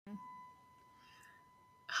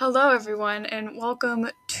Hello, everyone, and welcome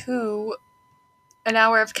to An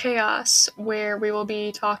Hour of Chaos, where we will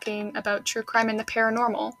be talking about true crime and the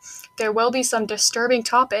paranormal. There will be some disturbing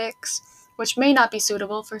topics, which may not be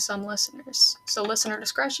suitable for some listeners, so listener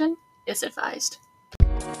discretion is advised.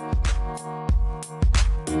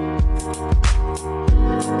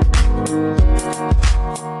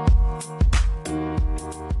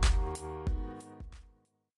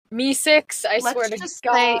 Me 6, I Let's swear to just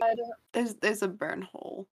God. There's a burn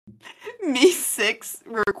hole. Me 6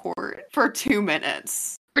 record for 2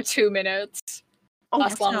 minutes. For 2 minutes. Oh,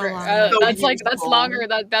 That's longer. long. That's longer.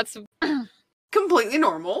 That's completely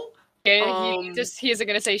normal. okay. He isn't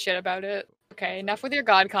gonna say shit about it. Okay, enough with your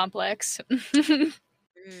god complex. Okay.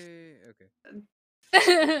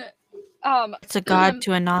 It's a god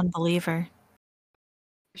to a non-believer.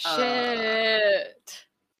 Shit.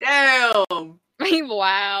 Damn.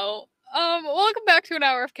 Wow. Welcome back to An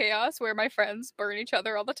Hour of Chaos, where my friends burn each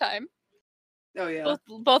other all the time. Oh yeah.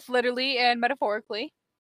 Both literally and metaphorically.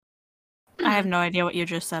 I have no idea what you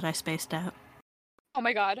just said. I spaced out. Oh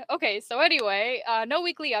my god. Okay, so anyway, no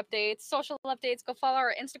weekly updates, social updates. Go follow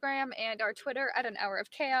our Instagram and our Twitter at An Hour of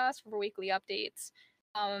Chaos for weekly updates.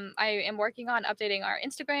 I am working on updating our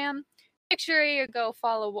Instagram. Make sure you go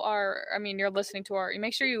follow you're listening to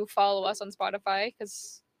make sure you follow us on Spotify,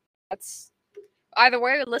 because that's either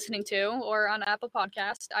where you're listening to or on Apple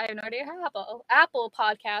Podcast. I have no idea how Apple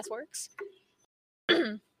Podcast works.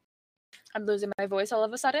 I'm losing my voice all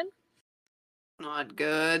of a sudden. Not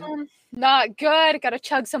good. Not good. Gotta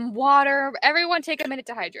chug some water. Everyone take a minute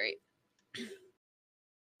to hydrate.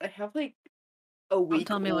 I have like a week Don't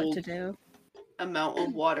tell me what to do. amount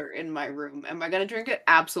of water in my room. Am I gonna drink it?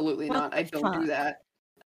 Absolutely not. I don't do that.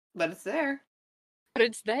 But it's there. But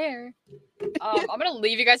it's there. I'm gonna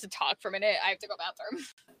leave you guys to talk for a minute. I have to go bathroom.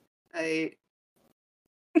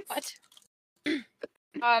 What?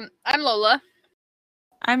 I'm Lola.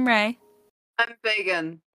 I'm Ray. I'm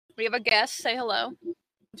Vegan. We have a guest. Say hello.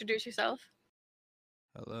 Introduce yourself.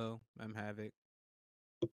 Hello, I'm Havoc.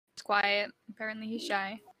 He's quiet. Apparently he's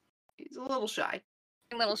shy. He's a little shy.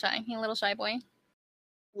 He's a little shy boy. A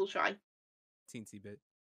little shy. Teensy bit.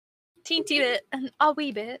 Teensy bit. A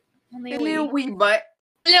wee bit. Only A little wee bit.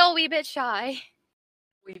 Little wee bit shy.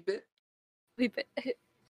 Wee bit. Wee bit.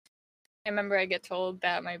 I remember I get told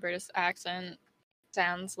that my British accent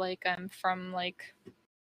sounds like I'm from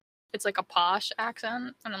it's like a posh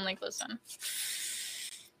accent, and I'm like, listen,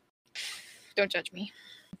 don't judge me.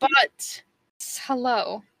 But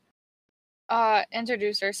hello.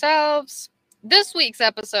 Introduce ourselves. This week's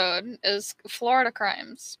episode is Florida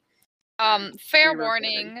crimes. Fair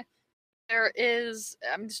warning.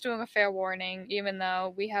 I'm just doing a fair warning, even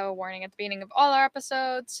though we have a warning at the beginning of all our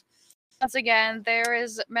episodes. Once again, there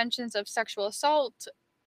is mentions of sexual assault,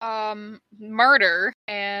 murder,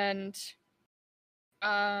 and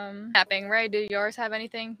kidnapping. Ray, do yours have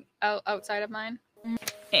anything outside of mine?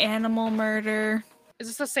 Animal murder. Is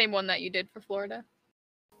this the same one that you did for Florida?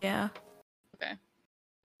 Yeah. Okay.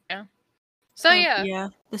 Yeah. So yeah. Yeah,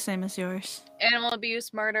 the same as yours. Animal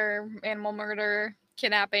abuse, animal murder,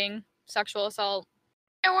 kidnapping, sexual assault.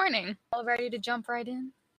 Fair warning. All ready to jump right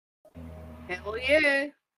in? Hell yeah.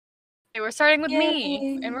 Okay, we're starting with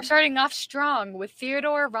me, and we're starting off strong with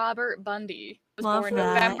Theodore Robert Bundy. He was born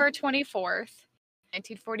November 24th,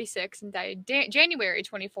 1946, and died January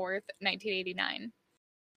 24th, 1989.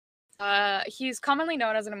 He's commonly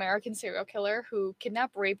known as an American serial killer who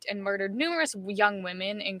kidnapped, raped, and murdered numerous young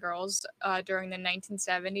women and girls during the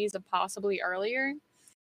 1970s and possibly earlier.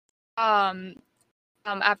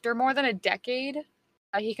 After more than a decade,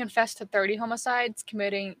 he confessed to 30 homicides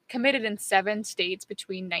committed in 7 states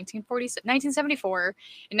between 1974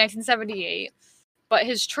 and 1978. But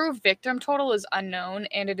his true victim total is unknown,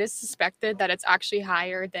 and it is suspected that it's actually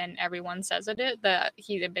higher than everyone says that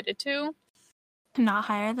he admitted to. Not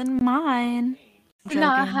higher than mine.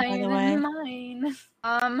 Not higher than mine.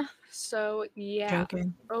 So yeah.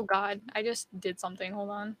 Joking. Oh god, I just did something. Hold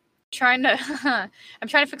on. I'm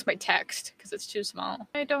trying to fix my text because it's too small.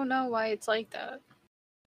 I don't know why it's like that.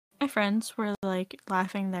 My friends were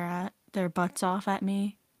laughing their butts off at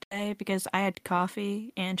me today because I had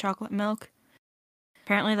coffee and chocolate milk.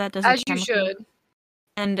 Apparently that does as you should.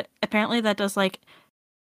 And apparently that does a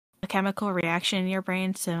chemical reaction in your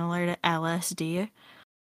brain similar to LSD.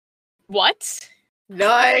 What?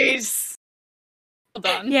 Nice. Hold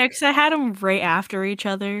on. Yeah, because I had them right after each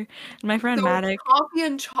other. And my friend Maddox. Coffee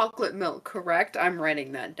and chocolate milk, correct? I'm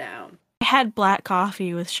writing that down. I had black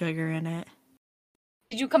coffee with sugar in it.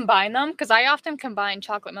 Did you combine them? Because I often combine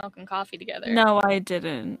chocolate milk and coffee together. No, I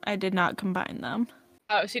didn't. I did not combine them.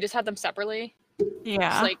 Oh, so you just had them separately?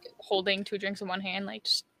 Yeah. Just holding 2 drinks in one hand,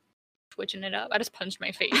 just twitching it up. I just punched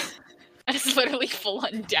my face. I just literally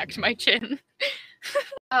full-on decked my chin.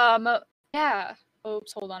 Yeah.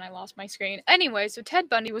 Oops, hold on, I lost my screen. Anyway, so Ted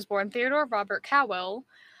Bundy was born Theodore Robert Cowell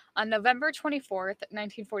on November 24th,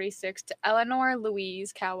 1946 to Eleanor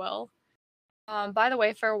Louise Cowell. By the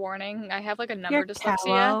way, fair warning, I have like a number dyslexia.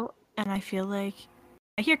 Cowell, and I feel like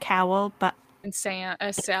I hear Cowell, but And think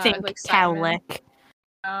like Simon. Cowlick.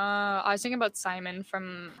 I was thinking about Simon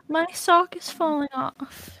from My sock is falling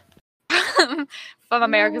off. from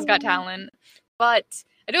America's Got No. Talent. But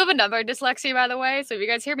I do have another dyslexia, by the way, so if you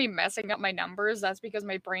guys hear me messing up my numbers, that's because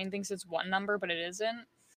my brain thinks it's one number, but it isn't.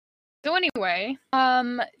 So anyway,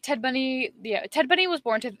 Ted Bundy was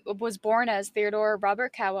born as Theodore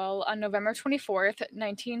Robert Cowell on November 24th,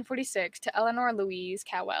 1946 to Eleanor Louise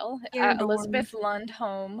Cowell at Theodore. Elizabeth Lund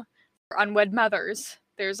Home for Unwed Mothers.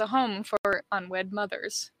 There's a home for unwed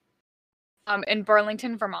mothers in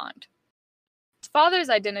Burlington, Vermont. His father's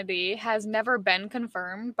identity has never been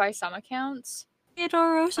confirmed by some accounts.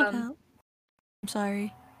 Theodore Roosevelt. I'm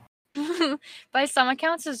sorry. By some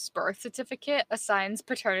accounts, his birth certificate assigns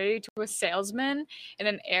paternity to a salesman and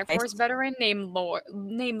an Air Force veteran named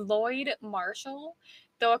Lloyd Marshall,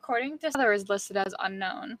 though according to others listed as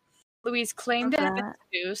unknown. Louise claimed to have been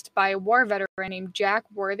seduced by a war veteran named Jack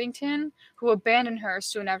Worthington, who abandoned her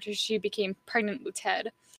soon after she became pregnant with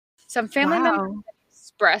Ted. Some family members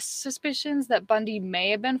expressed suspicions that Bundy may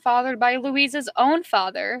have been fathered by Louise's own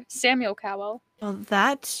father, Samuel Cowell. Well,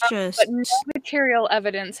 that's just. But no material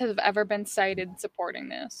evidence has ever been cited supporting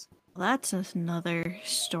this. That's another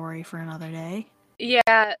story for another day.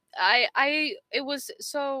 Yeah, I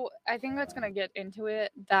think that's gonna get into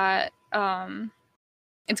it. That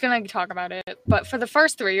it's gonna talk about it. But for the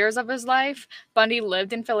first 3 years of his life, Bundy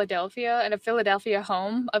lived in Philadelphia in a Philadelphia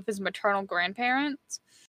home of his maternal grandparents,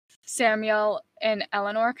 Samuel and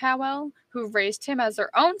Eleanor Cowell, who raised him as their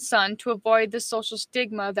own son to avoid the social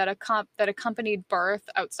stigma that accompanied birth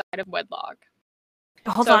outside of wedlock.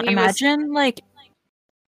 Hold on, imagine like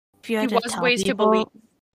if you had to tell people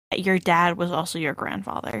that your dad was also your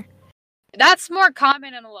grandfather. That's more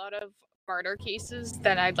common in a lot of murder cases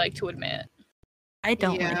than I'd like to admit. I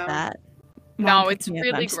don't like that. No, it's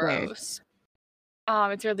really gross.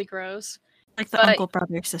 It's really gross. Like the uncle,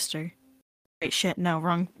 brother, sister. Wait, shit, no,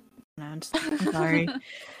 wrong. No, I'm sorry.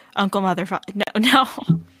 Uncle, mother, father. No.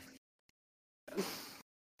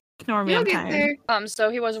 Ignore me, I'm tired.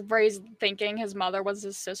 So he was raised thinking his mother was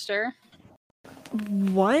his sister.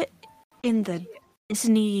 What in the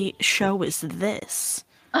Disney show is this?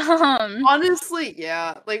 Honestly,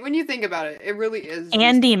 yeah. Like, when you think about it, it really is.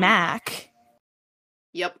 Andy Mack.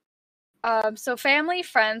 Yep. So family,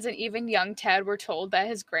 friends, and even young Ted were told that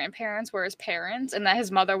his grandparents were his parents and that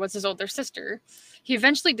his mother was his older sister. He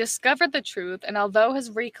eventually discovered the truth, and although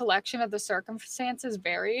his recollection of the circumstances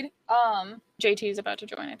varied, JT's about to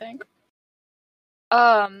join, I think.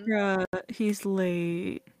 He's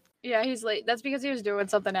late. Yeah, he's late. That's because he was doing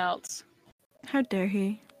something else. How dare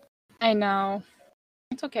he? I know.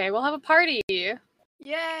 It's okay. We'll have a party. Yay!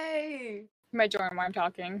 He might join while I'm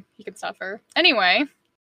talking. He can suffer. Anyway.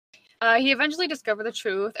 He eventually discovered the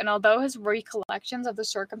truth, and although his recollections of the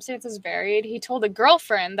circumstances varied, he told a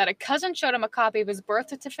girlfriend that a cousin showed him a copy of his birth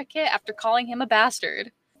certificate after calling him a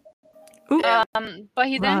bastard. But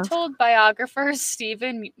he then told biographers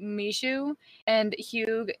Stephen Mishu and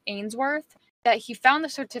Hugh Ainsworth that he found the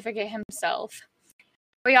certificate himself.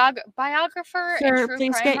 Biographer and true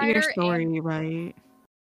please crime get your writer story right.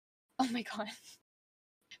 Oh my god.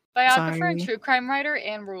 Biographer and true crime writer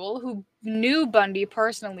Anne Rule, who knew Bundy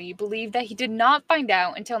personally, believed that he did not find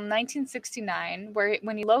out until 1969,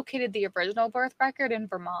 when he located the original birth record in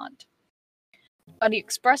Vermont. Bundy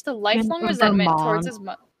expressed a lifelong resentment towards his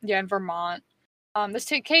mother. Yeah, in Vermont. This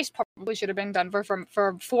case probably should have been done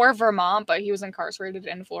for Vermont, but he was incarcerated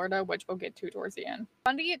in Florida, which we'll get to towards the end.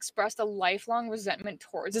 Bundy expressed a lifelong resentment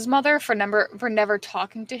towards his mother for never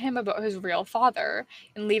talking to him about his real father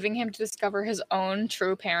and leaving him to discover his own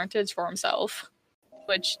true parentage for himself.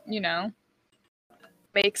 Which,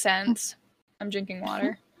 makes sense. I'm drinking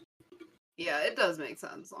water. Yeah, it does make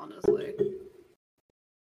sense, honestly.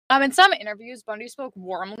 In some interviews, Bundy spoke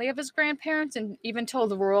warmly of his grandparents and even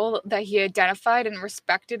told Rule that he identified and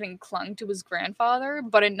respected and clung to his grandfather.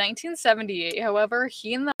 But in 1978, however,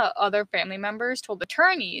 he and the other family members told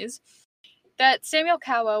attorneys that Samuel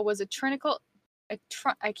Cowell was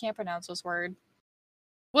I can't pronounce this word,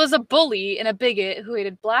 was a bully and a bigot who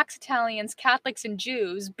hated blacks, Italians, Catholics, and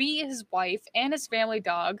Jews, beat his wife and his family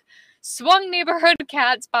dog, swung neighborhood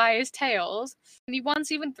cats by his tails, and he once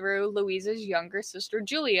even threw Louise's younger sister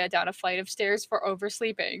Julia down a flight of stairs for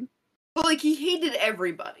oversleeping. But like he hated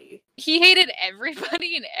everybody. He hated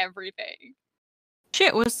everybody and everything.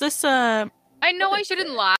 Shit, was this I know I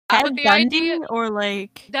shouldn't laugh Ted at the Bundy idea. or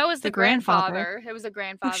like That was the grandfather? It was the Oh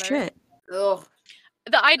grandfather. shit. Ugh.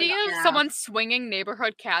 The idea of Yeah. someone swinging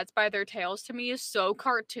neighborhood cats by their tails to me is so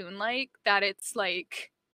cartoon-like that it's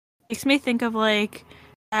like... Makes me think of like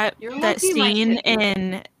that You're that lucky my scene kitten-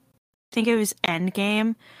 in, I think it was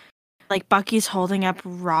Endgame. Like Bucky's holding up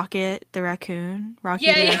Rocket the raccoon.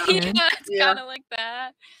 Rocky the Yeah, raccoon. it's Yeah. kind of like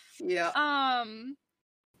that. Yeah.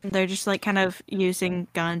 They're just like kind of using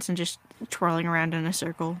guns and just twirling around in a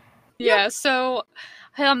circle. Yeah, so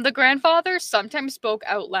the grandfather sometimes spoke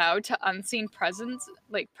out loud to unseen presence,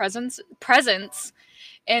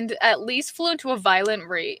 and at least flew into a violent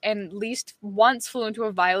rage, and at least once flew into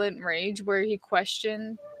a violent rage where he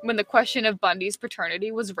questioned when the question of Bundy's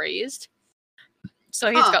paternity was raised. So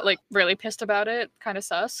he's got like really pissed about it, kind of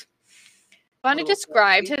sus. Bundy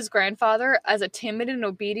described his grandfather as a timid and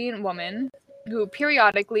obedient woman who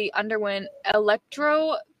periodically underwent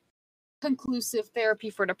electroconvulsive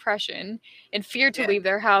therapy for depression and feared to leave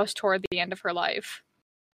their house toward the end of her life.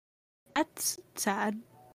 That's sad.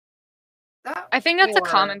 I think that's a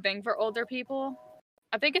common thing for older people.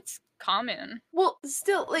 I think it's common. Well,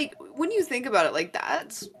 still, like when you think about it, like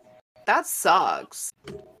that sucks.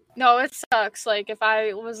 No, it sucks. Like, if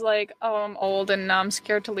I was like, oh, I'm old and now I'm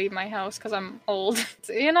scared to leave my house because I'm old.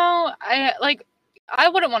 You know, I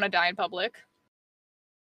wouldn't want to die in public.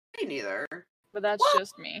 Me neither. But that's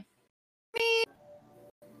just me.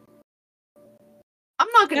 I'm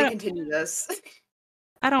not going to continue this.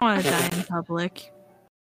 I don't want to die in public.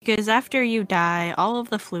 Because after you die, all of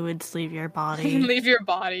the fluids leave your body. Leave your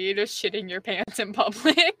body. You're just shitting your pants in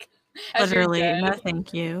public. Literally, no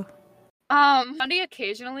thank you. Bundy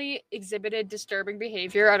occasionally exhibited disturbing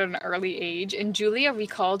behavior at an early age, and Julia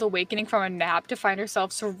recalled awakening from a nap to find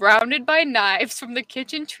herself surrounded by knives from the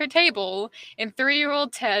kitchen table, and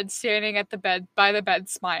 3-year-old Ted standing at the bed by the bed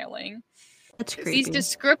smiling. That's creepy. These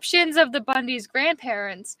descriptions of the Bundy's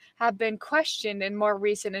grandparents have been questioned in more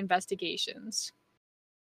recent investigations.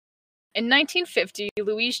 In 1950,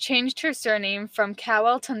 Louise changed her surname from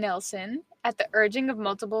Cowell to Nelson at the urging of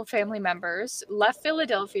multiple family members, left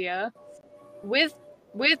Philadelphia with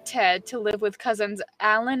Ted to live with cousins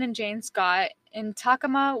Alan and Jane Scott in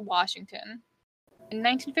Tacoma, Washington. In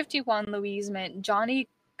 1951, Louise met Johnny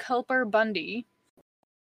Culpepper Bundy,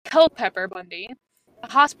 a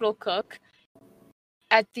hospital cook,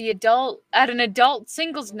 at an adult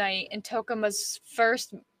singles night in Tacoma's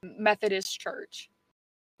First Methodist Church.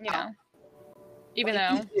 You know, even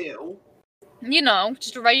though, you know,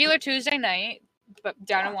 just a regular Tuesday night, but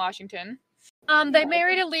down in Washington. They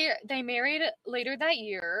married later that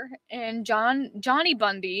year, and Johnny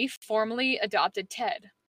Bundy formally adopted Ted.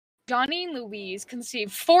 Johnny and Louise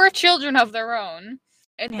conceived 4 children of their own,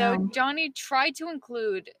 and though Johnny tried to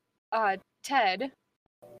include Ted,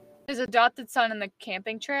 his adopted son, in the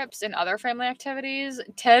camping trips and other family activities,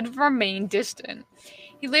 Ted remained distant.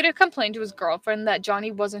 He later complained to his girlfriend that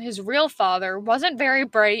Johnny wasn't his real father, wasn't very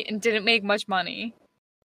bright, and didn't make much money.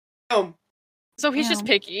 So he's just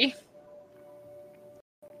picky.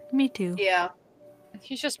 Me too. Yeah.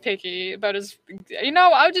 He's just picky about his...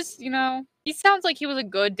 he sounds like he was a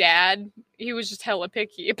good dad. He was just hella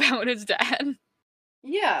picky about his dad.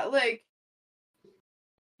 Yeah, like,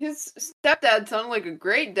 his stepdad sounded like a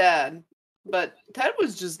great dad, but Ted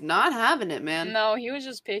was just not having it, man. No, he was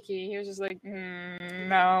just picky. He was just like,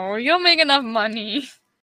 no, you don't make enough money.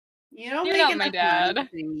 You're not my dad.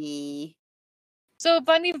 Money. So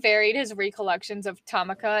Bundy varied his recollections of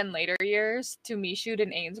Tacoma in later years to Michoud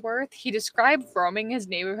and Ainsworth. He described roaming his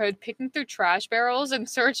neighborhood, picking through trash barrels in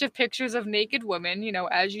search of pictures of naked women, you know,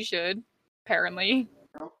 as you should, apparently.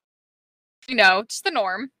 You know, just the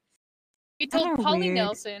norm. He told Polly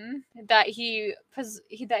Nelson that he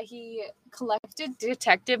collected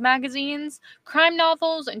detective magazines, crime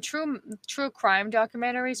novels, and true crime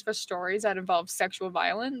documentaries for stories that involve sexual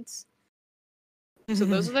violence. So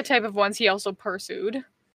those are the type of ones he also pursued.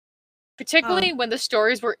 Particularly when the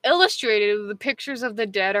stories were illustrated with the pictures of the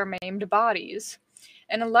dead or maimed bodies.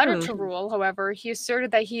 In a letter to Rule, however, he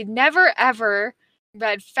asserted that he'd never ever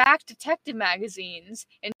read fact detective magazines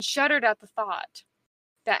and shuddered at the thought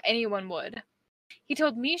that anyone would. He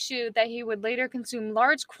told Michoud that he would later consume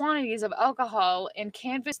large quantities of alcohol and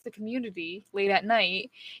canvass the community late at night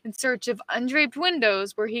in search of undraped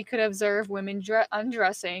windows where he could observe women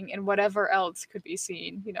undressing and whatever else could be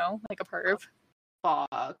seen, you know, like a perv.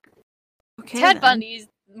 Fuck. Okay, Ted Bundy's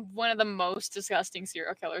one of the most disgusting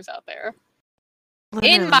serial killers out there.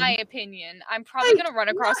 Literally. In my opinion. I'm probably going to run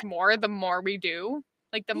across more the more we do.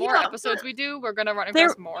 Like the more Yeah, episodes but- we do, we're gonna run There-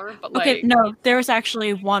 across more. But Okay, like, no, there was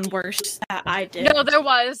actually one worse that I did. no, there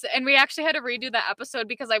was, and we actually had to redo that episode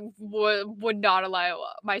because I would not allow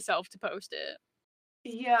myself to post it.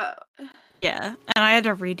 Yeah. Yeah, and I had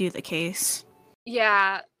to redo the case.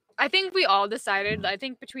 Yeah, I think we all decided. I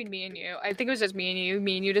think between me and you, I think it was just me and you.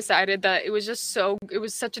 Me and you decided that it was just so. It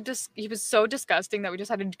was such a he was so disgusting that we just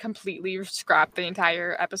had to completely scrap the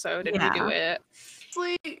entire episode and Yeah. redo it.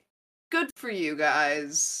 Honestly, good for you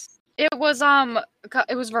guys. It was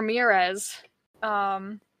Ramirez.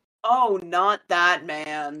 Oh, not that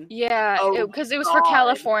man. Yeah, Oh, because it was for God.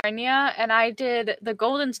 California, and I did the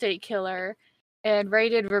Golden State Killer, and Ray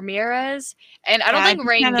did Ramirez, and I don't Yeah, I think just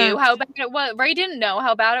Ray kinda- knew how bad it was. Ray didn't know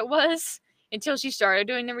how bad it was until she started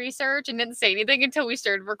doing the research, and didn't say anything until we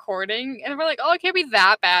started recording, and we're like, oh, it can't be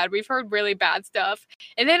that bad. We've heard really bad stuff,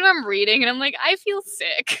 and then I'm reading, and I'm like, I feel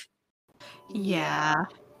sick. Yeah.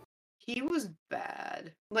 He was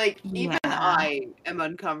bad. Like, even Yeah. I am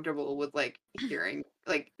uncomfortable with, like, hearing,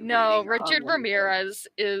 like, No, reading on Richard what he said. Ramirez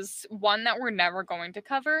is one that we're never going to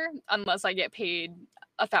cover unless I get paid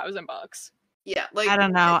 $1,000. Yeah, like, I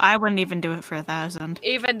don't know. I wouldn't even do it for 1,000.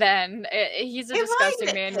 Even then, he's a If I disgusting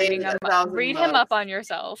get man. paid Reading him, $1,000 read him up on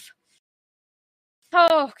yourself.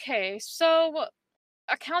 Okay, so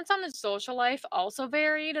accounts on his social life also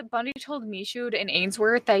varied. Bundy told Michoud and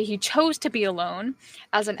Ainsworth that he chose to be alone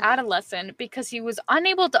as an adolescent because he was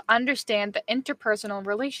unable to understand the interpersonal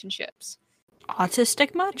relationships.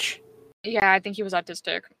 Autistic much? Yeah, I think he was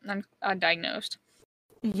autistic, undiagnosed.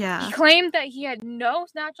 Yeah. He claimed that he had no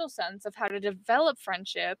natural sense of how to develop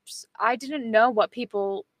friendships. I didn't know what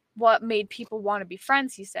made people want to be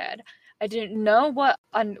friends, he said. I didn't know what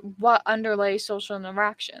underlay social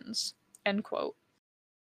interactions. End quote.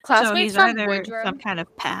 So Classmates he's from either Woodrow. some kind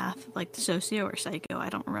of path, like socio or psycho. I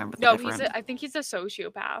don't remember the No, difference. I think he's a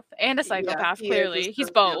sociopath and a Yeah, psychopath. he is a Clearly, he's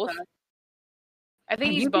both. sociopath. I think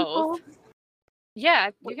Can he's you be both. Yeah,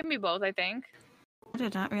 you can be both. I think. I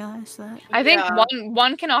did not realize that. I think Yeah.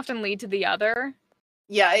 one can often lead to the other.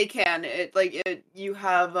 Yeah, it can. You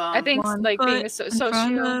have, I think One like being a foot in front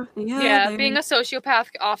socio. of the Yeah, other. being a sociopath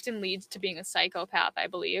often leads to being a psychopath, I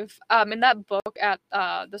believe. In that book at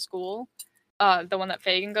the school, the one that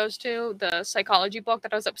Fagin goes to, the psychology book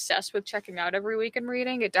that I was obsessed with checking out every week and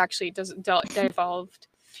reading, it actually devolved.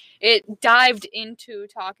 It dived into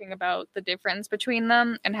talking about the difference between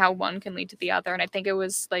them and how one can lead to the other, and I think it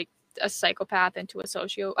was like a sociopath into a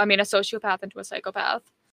psychopath.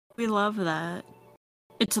 We love that.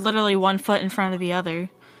 It's literally 1 foot in front of the other.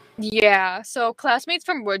 Yeah, so classmates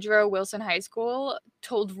from Woodrow Wilson High School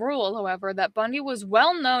told Rule, however, that Bundy was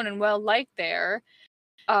well known and well liked there.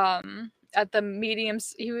 At the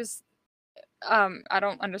mediums, he was. I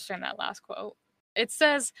don't understand that last quote. It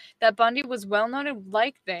says that Bundy was well known and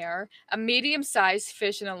liked there, a medium-sized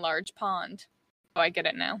fish in a large pond. Oh, I get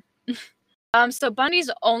it now. So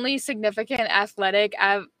Bundy's only significant athletic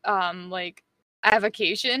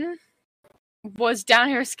avocation was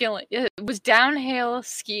downhill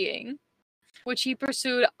skiing, which he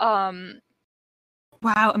pursued.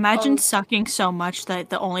 Wow, imagine Oh. sucking so much that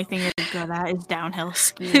the only thing you're good at is downhill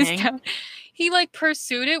skiing. He like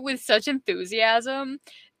pursued it with such enthusiasm,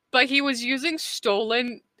 but he was using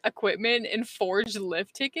stolen equipment and forged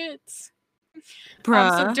lift tickets.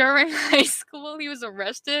 Bruh. So during high school, he was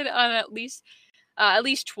arrested on at least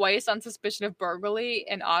twice on suspicion of burglary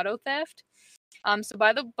and auto theft.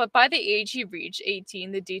 By the age he reached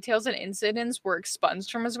 18, the details and incidents were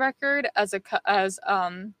expunged from his record as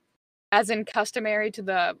in customary to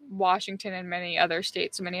the Washington and many other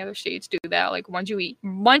states. So many other states do that. Like once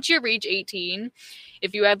you reach 18,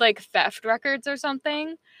 if you had like theft records or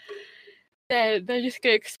something, they just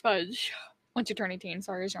get expunged. Once you turn 18,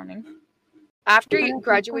 sorry, I was yawning. After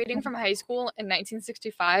graduating from high school in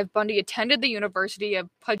 1965, Bundy attended the University of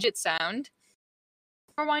Puget Sound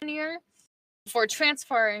for 1 year before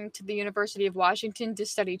transferring to the University of Washington to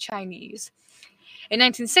study Chinese. In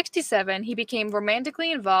 1967, he became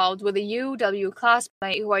romantically involved with a UW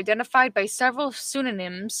classmate who identified by several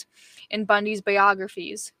pseudonyms in Bundy's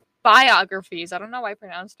biographies. I don't know why I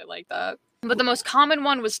pronounced it like that. But the most common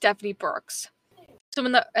one was Stephanie Brooks. So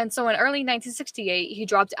in early 1968, he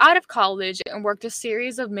dropped out of college and worked a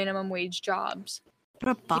series of minimum wage jobs.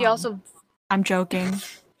 What a bum. He also I'm joking.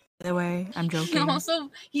 By the way, I'm joking.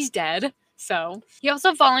 he's dead. So he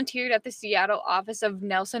also volunteered at the Seattle office of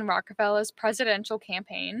Nelson Rockefeller's presidential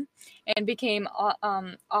campaign and became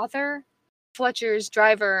Arthur Fletcher's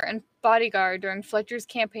driver and bodyguard during Fletcher's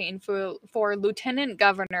campaign for lieutenant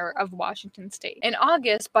governor of Washington State. In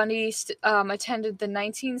August, Bundy attended the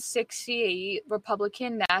 1968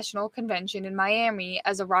 Republican National Convention in Miami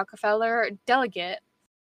as a Rockefeller delegate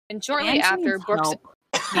And shortly And after, needs Brooks help.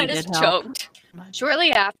 I Needed just help. choked.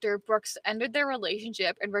 Shortly after, Brooks ended their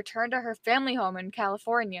relationship and returned to her family home in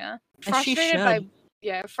California. As she should.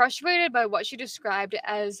 Frustrated by what she described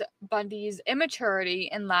as Bundy's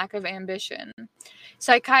immaturity and lack of ambition.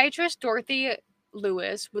 Psychiatrist Dorothy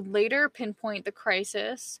Lewis would later pinpoint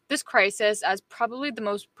this crisis as probably the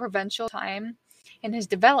most provincial time in his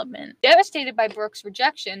development. Devastated by Brooks'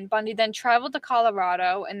 rejection, Bundy then traveled to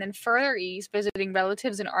Colorado and then further east, visiting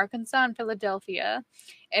relatives in Arkansas and Philadelphia,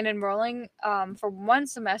 and enrolling for one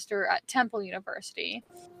semester at Temple University.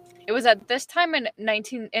 It was at this time in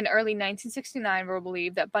early 1969, we'll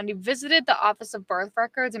believe, that Bundy visited the Office of Birth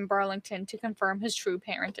Records in Burlington to confirm his true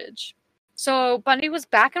parentage. So Bundy was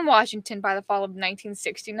back in Washington by the fall of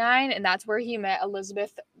 1969, and that's where he met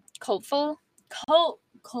Elizabeth Kulfer,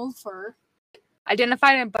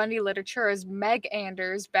 identified in Bundy literature as Meg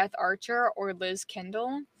Anders, Beth Archer, or Liz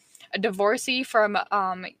Kendall, a divorcee from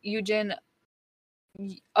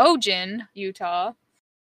Ogden, Utah,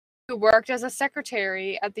 who worked as a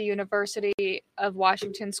secretary at the University of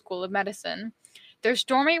Washington School of Medicine. Their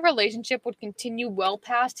stormy relationship would continue well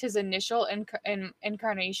past his initial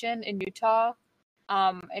incarnation in Utah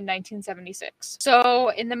in 1976. So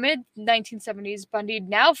in the mid-1970s, Bundy,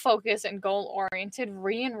 now focused and goal-oriented,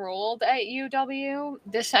 re-enrolled at UW,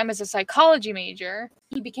 this time as a psychology major.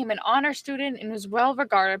 He became an honor student and was well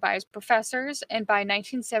regarded by his professors, and by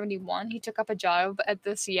 1971, he took up a job at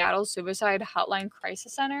the Seattle Suicide Hotline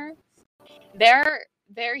Crisis Center.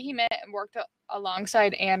 There he met and worked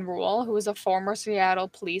alongside Anne Rule, who was a former Seattle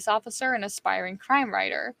police officer and aspiring crime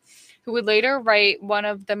writer, who would later write one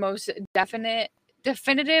of the most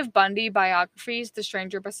definitive Bundy biographies, The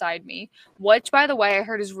Stranger Beside Me, which, by the way, I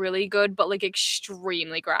heard is really good, but like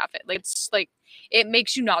extremely graphic. Like it's like it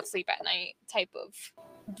makes you not sleep at night type of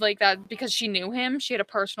like that, because she knew him. She had a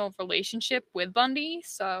personal relationship with Bundy,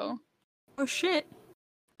 so. Oh shit.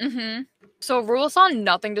 So Rule saw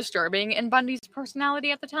nothing disturbing in Bundy's personality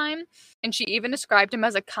at the time, and she even described him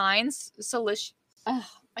as a kind,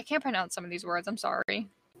 I can't pronounce some of these words. I'm sorry.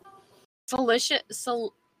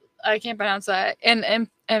 I can't pronounce that. And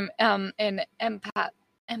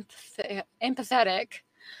empathetic.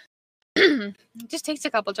 It just takes a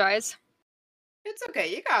couple tries. It's okay.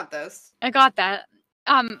 You got this. I got that.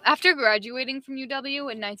 After graduating from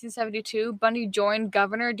UW in 1972, Bundy joined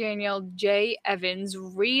Governor Daniel J. Evans'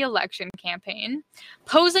 re-election campaign.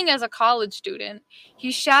 Posing as a college student,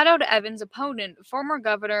 he shadowed Evans' opponent, former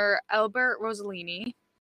Governor Albert Rossellini,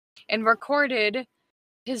 and recorded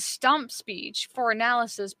his stump speech for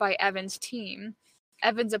analysis by Evans' team.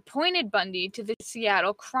 Evans appointed Bundy to the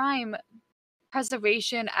Seattle Crime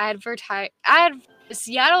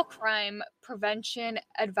Prevention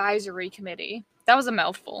Advisory Committee. That was a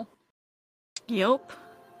mouthful. Yup.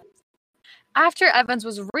 After Evans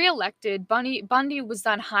was re-elected, Bundy was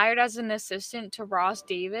then hired as an assistant to Ross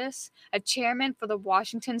Davis, a chairman for the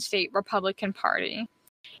Washington State Republican Party.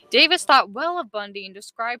 Davis thought well of Bundy and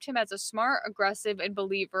described him as a smart, aggressive, and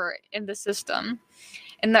believer in the system.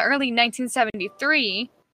 In the early 1973,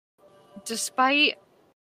 despite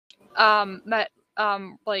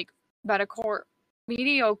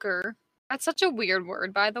mediocre. That's such a weird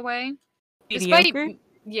word, by the way. Mediocre?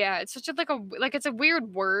 It's such it's a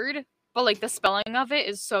weird word, but like the spelling of it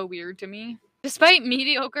is so weird to me. Despite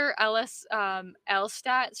mediocre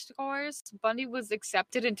LSAT scores, Bundy was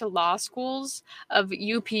accepted into law schools of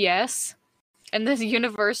UPS and the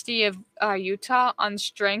University of Utah on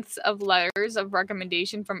strengths of letters of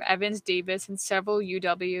recommendation from Evans, Davis, and several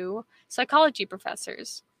UW psychology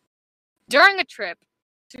professors. During a trip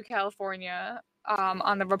to California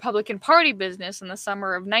on the Republican Party business in the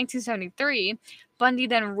summer of 1973, Bundy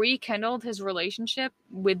then rekindled his relationship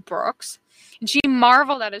with Brooks, and she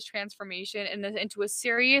marveled at his transformation into a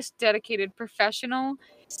serious, dedicated professional,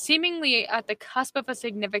 seemingly at the cusp of a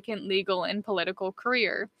significant legal and political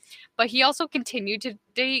career. But he also continued to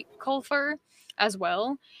date Kulfer as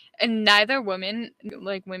well, and neither women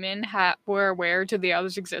were aware to the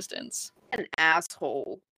other's existence. An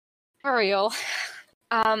asshole. For real.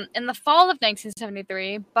 In the fall of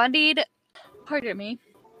 1973, Bundy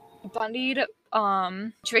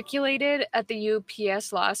matriculated at the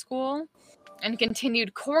UPS Law School and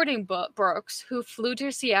continued courting Brooks, who flew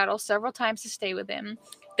to Seattle several times to stay with him.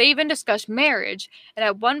 They even discussed marriage, and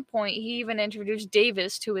at one point, he even introduced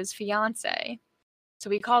Davis to his fiancée. So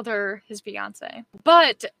he called her his fiancée.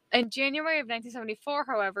 But in January of 1974,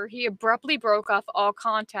 however, he abruptly broke off all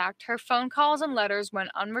contact. Her phone calls and letters went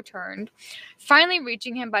unreturned. Finally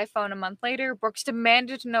reaching him by phone a month later, Brooks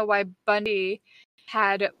demanded to know why Bundy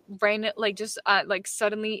had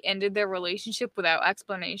suddenly ended their relationship without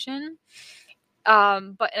explanation.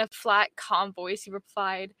 But in a flat, calm voice, he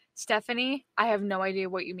replied, "Stephanie, I have no idea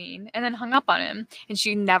what you mean," and then hung up on him, and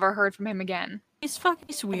she never heard from him again.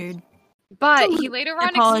 He's weird. But he later I on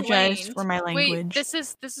apologize explained. for my Wait, language. this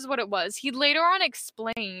is what it was. He later on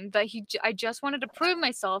explained that I just wanted to prove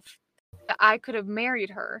myself that I could have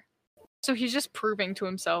married her. So he's just proving to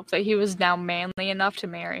himself that he was now manly enough to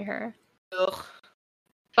marry her. Ugh.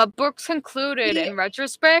 But Brooks concluded, He- in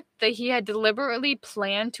retrospect, that he had deliberately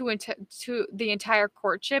planned to the entire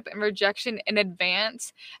courtship and rejection in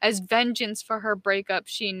advance as vengeance for her breakup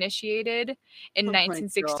she initiated in Oh my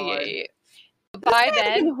 1968. This By man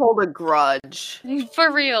then, can hold a grudge. for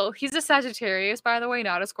real, he's a Sagittarius, by the way,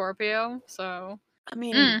 not a Scorpio. So, I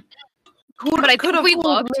mean, But I think could have we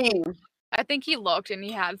fooled looked. me? I think he looked and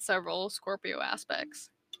he had several Scorpio aspects.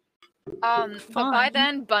 But by Fun.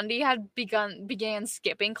 then, Bundy had began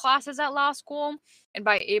skipping classes at law school, and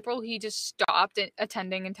by April, he just stopped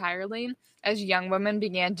attending entirely as young women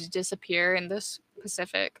began to disappear in this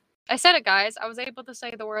Pacific. I said it, guys. I was able to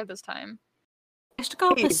say the word this time. I used to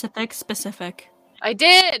call Hey. Pacific specific. I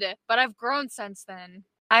did, but I've grown since then.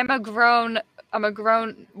 I'm a grown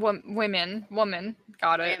woman.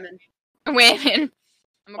 Got it. Women.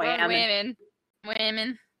 I'm a grown Whammon.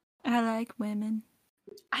 women. I like women.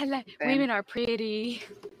 I like Same. women are pretty.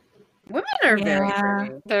 Women are very Yeah.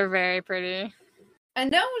 pretty. They're very pretty.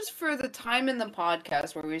 And now is for the time in the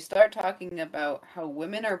podcast where we start talking about how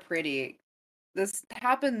women are pretty. This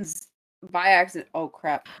happens by accident. Oh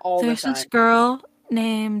crap! All There's the time. this girl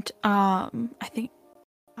named I think.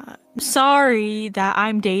 Sorry that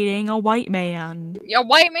I'm dating a white man. A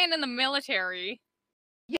white man in the military.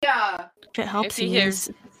 Yeah. If it helps, he he is-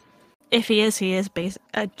 is. If he is, he is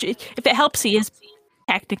if it helps, he is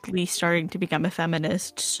technically starting to become a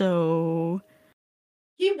feminist. So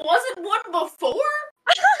He wasn't one before?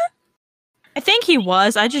 I think he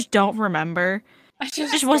was. I just don't remember. I He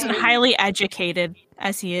just wasn't highly educated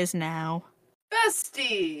as he is now.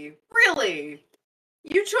 Bestie. Really?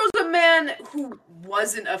 You chose a man who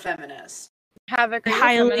wasn't a feminist. Havoc. Are you a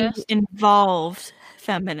Highly feminist? involved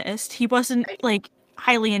feminist. He wasn't like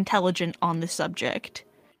highly intelligent on the subject.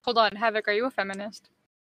 Hold on, Havoc. Are you a feminist?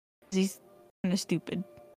 He's kind of stupid.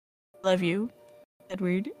 Love you,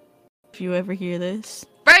 Edward. If you ever hear this,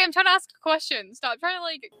 Right, I'm trying to ask a question. Stop trying to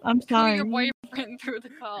like I'm kill sorry. your boyfriend through the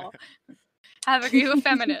call. Havoc, are you a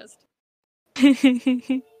feminist?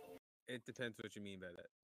 It depends what you mean by that.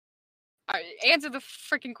 Alright, answer the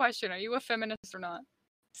freaking question. Are you a feminist or not?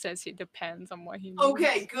 Says he depends on what he means.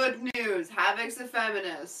 Okay, good news. Havoc's a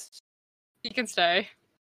feminist. He can stay.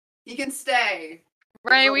 He can stay.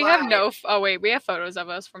 Ray, He's we have alive. no. Oh wait, we have photos of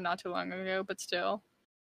us from not too long ago, but still.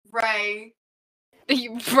 Ray.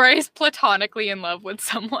 Ray's platonically in love with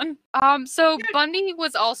someone. So Bundy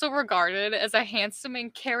was also regarded as a handsome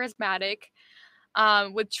and charismatic,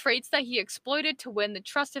 with traits that he exploited to win the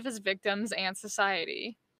trust of his victims and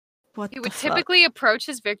society. What He the would fuck? typically approach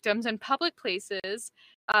his victims in public places,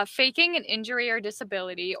 faking an injury or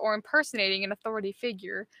disability or impersonating an authority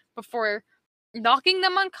figure before knocking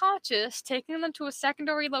them unconscious, taking them to a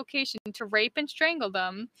secondary location to rape and strangle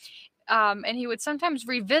them. And he would sometimes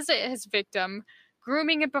revisit his victim,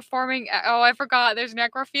 grooming and performing. Oh, I forgot. There's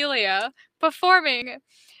necrophilia. Performing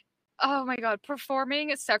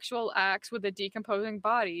sexual acts with the decomposing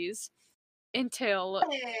bodies until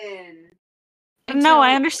No,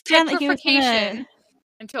 I understand that he was gonna.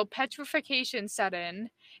 until petrification set in,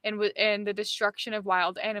 and the destruction of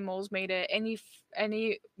wild animals made any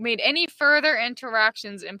further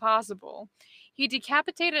interactions impossible. He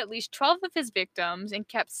decapitated at least 12 of his victims and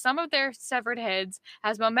kept some of their severed heads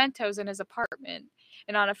as mementos in his apartment.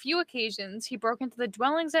 And on a few occasions, he broke into the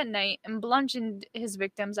dwellings at night and bludgeoned his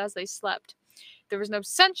victims as they slept. There was no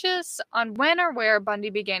census on when or where Bundy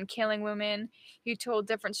began killing women. He told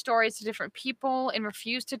different stories to different people and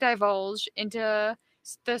refused to divulge into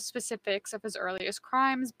the specifics of his earliest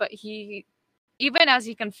crimes, but even as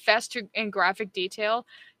he confessed in graphic detail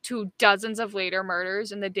to dozens of later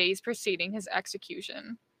murders in the days preceding his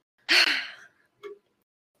execution.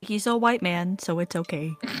 He's a white man, so it's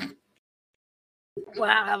okay.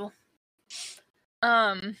 Wow.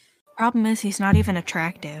 Problem is, he's not even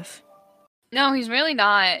attractive. No, he's really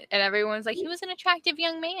not. And everyone's like, he was an attractive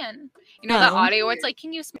young man. You know that No. audio? It's like,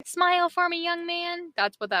 can you smile for me, young man?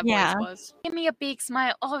 That's what that Yeah. voice was. Give me a big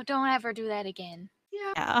smile. Oh, don't ever do that again.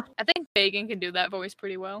 Yeah. I think Fagin can do that voice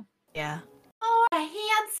pretty well. Yeah. Oh, a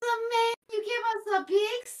handsome man. You give us a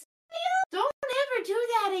big smile? Don't ever do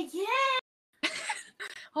that again.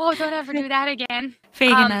 Oh, don't ever do that again.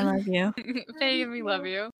 Fagin, I Um, love you. Fagin, we love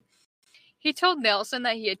you. He told Nelson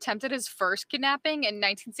that he attempted his first kidnapping in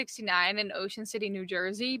 1969 in Ocean City, New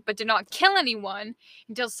Jersey, but did not kill anyone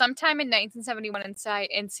until sometime in 1971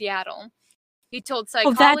 in Seattle. He told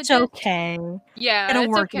Oh, psychologists... that's okay. Yeah, Gotta it's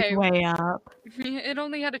work okay. his way up. It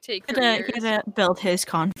only had to take 3 Gotta, years. gotta build his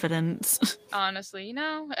confidence. Honestly,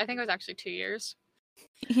 no, I think it was actually 2 years.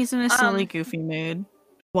 He's in a silly, goofy mood.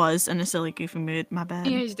 Was in a silly, goofy mood. My bad.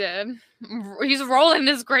 He's dead. He's rolling in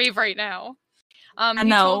his grave right now. I He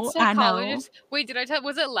know, told I know. psychologists. Wait, did I tell?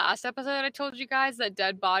 Was it last episode I told you guys that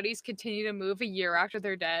dead bodies continue to move a year after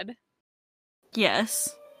they're dead?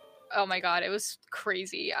 Yes. Oh my god, it was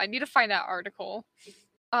crazy. I need to find that article.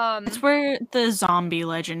 That's where the zombie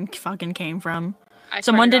legend fucking came from. I swear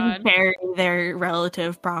Someone to didn't God. bury their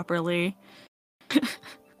relative properly.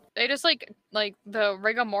 They just like the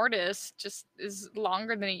rigor mortis just is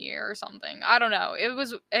longer than a year or something. I don't know. It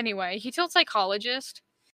was anyway. He told psychologist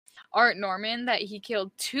Art Norman that he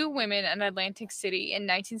killed 2 women in Atlantic City in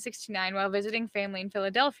 1969 while visiting family in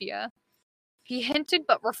Philadelphia. He hinted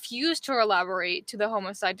but refused to elaborate to the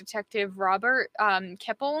homicide detective Robert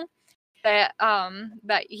Keppel that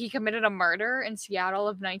he committed a murder in Seattle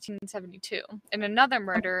of 1972 and another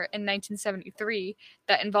murder in 1973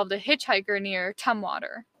 that involved a hitchhiker near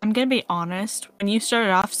Tumwater. I'm gonna be honest, when you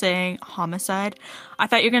started off saying homicide, I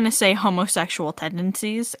thought you were gonna say homosexual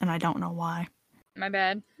tendencies, and I don't know why. My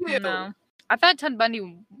bad. Ew. No. I thought Ted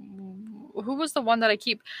Bundy... Who was the one that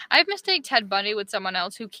I've mistaken Ted Bundy with someone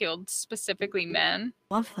else who killed specifically men.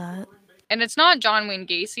 Love that. And it's not John Wayne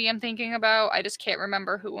Gacy I'm thinking about. I just can't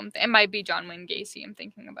remember who it might be John Wayne Gacy I'm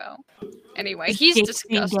thinking about. Anyway, Is he's Gacy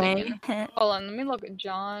disgusting. gay? Hold on, let me look at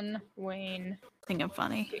John Wayne Think I'm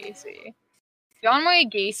funny. Gacy. John Wayne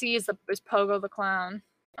Gacy is Pogo the Clown.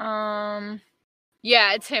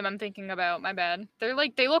 Yeah, it's him I'm thinking about. My bad.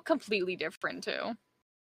 They look completely different too.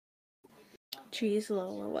 Jeez,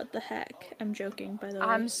 Lola, what the heck? I'm joking, by the way.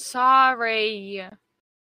 I'm sorry.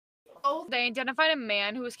 Oh, they identified a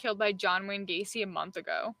man who was killed by John Wayne Gacy a month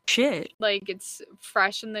ago. Shit. Like, it's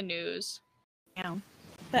fresh in the news. Yeah.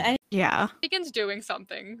 But yeah. Deacon's doing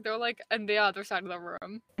something. They're like on the other side of the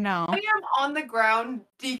room. No. I am on the ground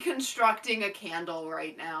deconstructing a candle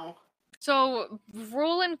right now. So,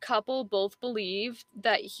 Rule and Couple both believe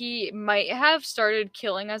that he might have started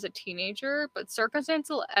killing as a teenager, but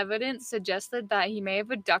circumstantial evidence suggested that he may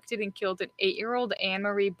have abducted and killed an 8-year-old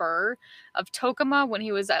Anne-Marie Burr of Tokema when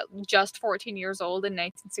he was just 14 years old in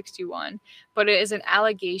 1961, but it is an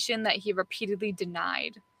allegation that he repeatedly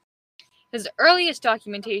denied. His earliest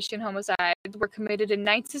documentation homicides were committed in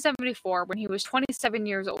 1974 when he was 27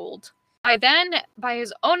 years old. By then, by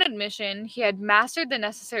his own admission, he had mastered the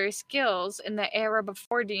necessary skills in the era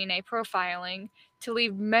before DNA profiling to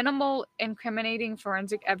leave minimal incriminating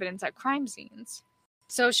forensic evidence at crime scenes.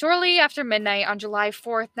 So shortly after midnight on July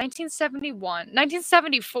 4th,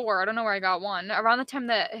 1974, I don't know where I got one, around the time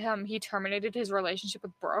that he terminated his relationship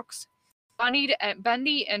with Brooks,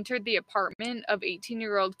 Bundy entered the apartment of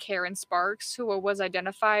 18-year-old Karen Sparks, who was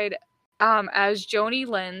identified as Joni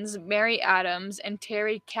Lenz, Mary Adams, and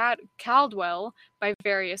Terry Caldwell by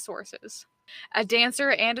various sources. A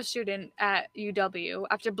dancer and a student at UW.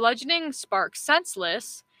 After bludgeoning Sparks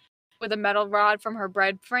senseless with a metal rod from her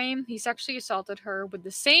bed frame, he sexually assaulted her with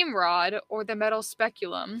the same rod or the metal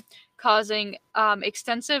speculum, causing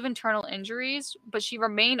extensive internal injuries, but she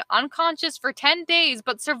remained unconscious for 10 days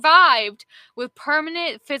but survived with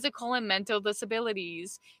permanent physical and mental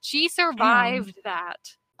disabilities. She survived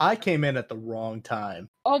that. I came in at the wrong time.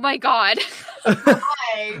 Oh my god.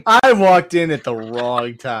 Hi. I walked in at the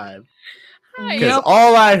wrong time. Hi. Because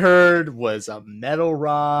all I heard was a metal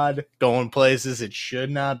rod going places it should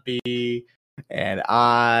not be. And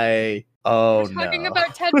We're talking no.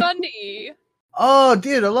 about Ted Bundy. Oh,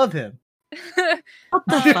 dude, I love him. What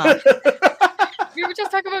the fuck? We were just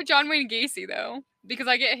talking about John Wayne Gacy, though. Because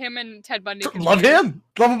I get him and Ted Bundy confused. Love him.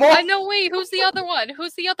 Love them all. I know, wait, who's the other one?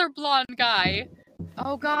 Who's the other blonde guy?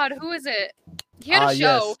 Oh god, who is it? He had a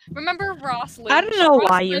show. Yes. Remember Ross Lynch? I don't know Ross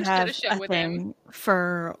why you Lynch did have a show a with him. thing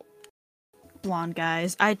for blonde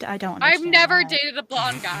guys. I don't understand. I've never why. dated a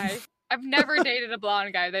blonde guy. I've never dated a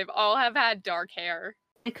blonde guy. They've all have had dark hair.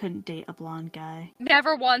 I couldn't date a blonde guy.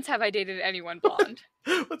 Never once have I dated anyone blonde.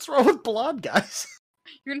 What's wrong with blonde guys?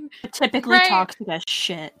 You're- Typically Right. toxic as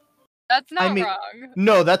shit. That's not mean- wrong.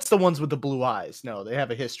 No, that's the ones with the blue eyes. No, they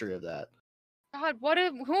have a history of that. God,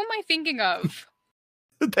 who am I thinking of?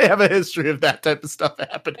 They have a history of that type of stuff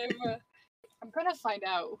happening. I'm gonna find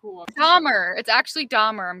out who. Dahmer. It's actually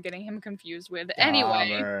Dahmer. I'm getting him confused with.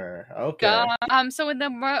 Anyway. Dahmer. Okay. So in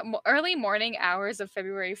the early morning hours of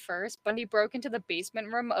February 1st, Bundy broke into the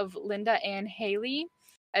basement room of Linda Ann Haley,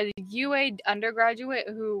 a UA undergraduate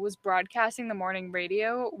who was broadcasting the morning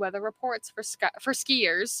radio weather reports for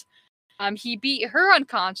skiers. He beat her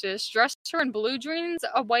unconscious, dressed her in blue jeans,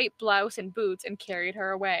 a white blouse, and boots, and carried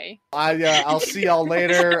her away. I'll see y'all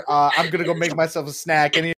later. I'm gonna go make myself a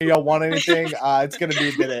snack. Any of y'all want anything? It's gonna be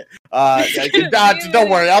a minute. Don't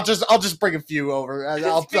worry. I'll just bring a few over.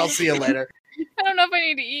 I'll see you later. I don't know if I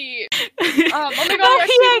need to eat. Oh my god, Oh, he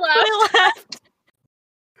actually left.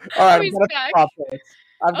 All right, he's back.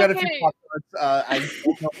 I've got a few Okay. Pop-Tarts. I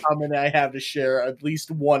don't know how many I have to share. At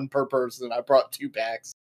least one per person. I brought 2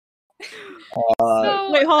 packs.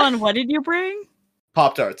 So, Wait, hold on. What did you bring?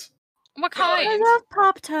 Pop-Tarts. what I kind? love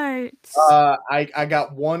Pop-Tarts. I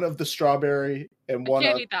got one of the strawberry and I one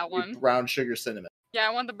can't of eat that the one. brown sugar cinnamon. Yeah,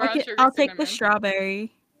 I want the brown sugar I'll take the cinnamon.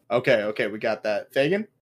 strawberry. Okay, we got that. Fagin?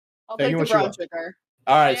 I'll Thank take you, the what you brown want? sugar.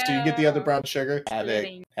 All right, so you get the other Yeah. brown sugar.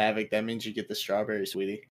 Splitting. Havoc. That means you get the strawberry,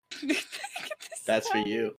 sweetie. That's for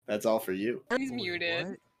you. That's all for you. He's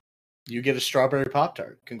muted. You get a strawberry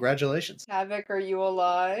Pop-Tart. Congratulations. Havoc, are you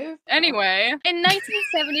alive? Anyway, in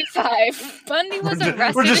 1975, Bundy was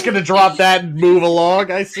arrested. We're just gonna drop that and move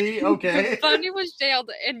along. I see. Okay. Bundy was jailed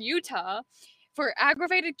in Utah for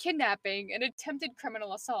aggravated kidnapping and attempted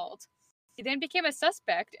criminal assault. He then became a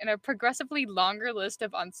suspect in a progressively longer list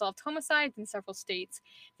of unsolved homicides in several states,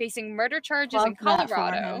 facing murder charges in Love that for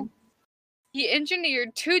Colorado. him. He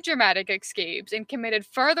engineered 2 dramatic escapes and committed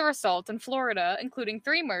further assaults in Florida, including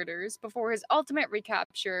 3 murders, before his ultimate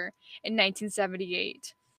recapture in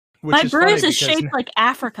 1978. My bruise funny is shaped like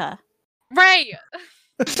Africa. Right!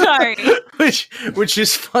 Sorry. which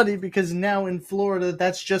is funny because now in Florida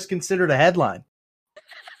that's just considered a headline.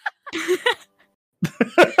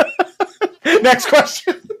 Next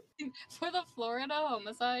question. For the Florida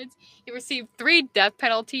homicides, he received 3 death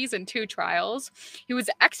penalties and 2 trials. He was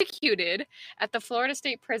executed at the Florida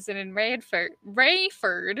State Prison in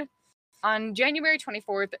Rayford on January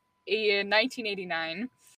 24th, in 1989.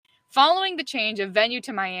 Following the change of venue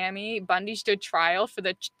to Miami, Bundy stood trial for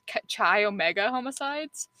the Chi Omega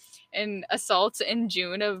homicides and assaults in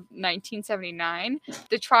June of 1979.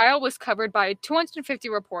 The trial was covered by 250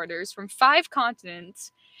 reporters from 5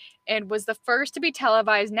 continents and was the first to be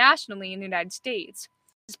televised nationally in the United States.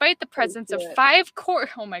 Despite the presence of shit. 5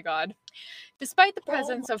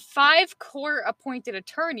 court-appointed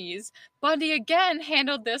attorneys, Bundy again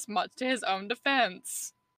handled this much to his own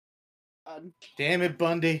defense. Damn it,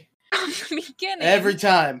 Bundy. From the beginning, Every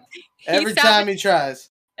time he tries.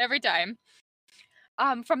 Every time.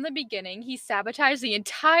 From the beginning, he sabotaged the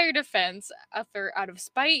entire defense effort out of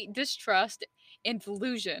spite, distrust, and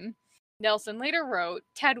delusion. Nelson later wrote,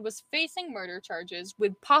 Ted was facing murder charges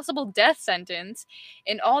with possible death sentence,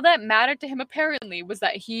 and all that mattered to him apparently was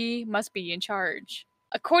that he must be in charge.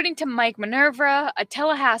 According to Mike Minerva, a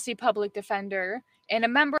Tallahassee public defender and a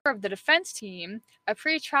member of the defense team, a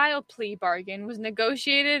pre-trial plea bargain was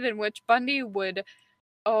negotiated in which Bundy would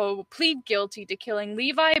plead guilty to killing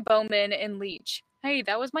Levi, Bowman, and Leach. Hey,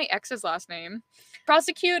 that was my ex's last name.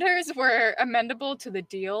 Prosecutors were amenable to the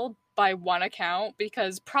deal by one account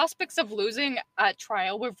because prospects of losing at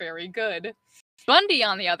trial were very good. Bundy,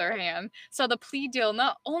 on the other hand, saw the plea deal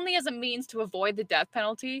not only as a means to avoid the death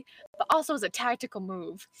penalty, but also as a tactical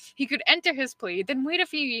move. He could enter his plea, then wait a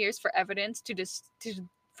few years for evidence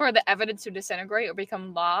for the evidence to disintegrate or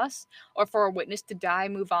become lost, or for a witness to die,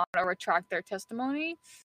 move on, or retract their testimony.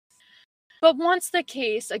 But once the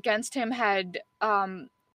case against him had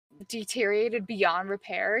deteriorated beyond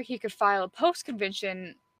repair, he could file a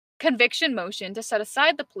post-conviction motion to set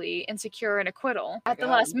aside the plea and secure an acquittal. At the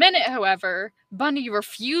last minute, however, Bundy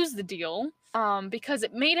refused the deal because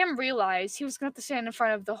it made him realize he was going to have to stand up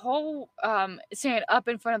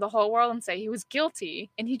in front of the whole world and say he was guilty,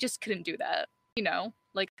 and he just couldn't do that. You know,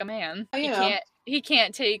 like a man, he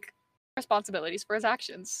can't take responsibilities for his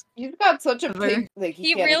actions. You've got such a big. Like,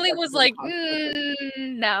 He can't really accept was the like, consequences.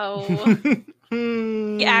 no.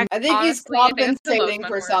 Yeah, I think he's Honestly, I think it's the compensating most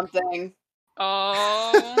for work. something.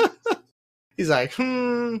 Oh. He's like,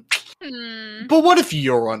 Hmm. But what if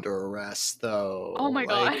you're under arrest, though? Oh my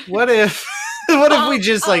God. What if we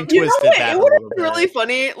just like You know twisted what? that It a would little have been bit? really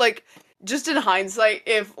funny, like, just in hindsight,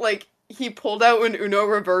 if, like, he pulled out an Uno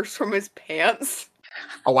reverse from his pants.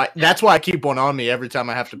 Oh, that's why I keep one on me every time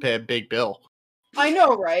I have to pay a big bill. I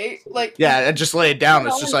know, right? Like, Yeah, I just lay it down.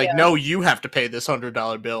 It's Oh, just like, yeah. no, you have to pay this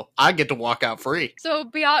 $100 bill. I get to walk out free. So,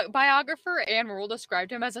 biographer Anne Rule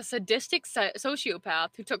described him as a sadistic sociopath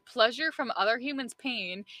who took pleasure from other humans'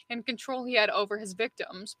 pain and control he had over his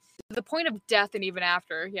victims. To the point of death and even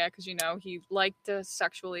after. Yeah, because, you know, he liked to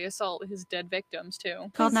sexually assault his dead victims,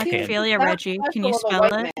 too. called He's necrophilia, that Reggie. Can you special of a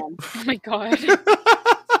spell white it? man. Oh my god.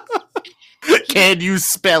 Can you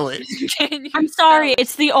spell it? Can you I'm spell sorry, it?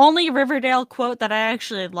 it's the only Riverdale quote that I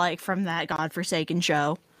actually like from that godforsaken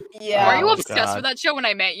show. Yeah. Were you Oh, obsessed God. with that show when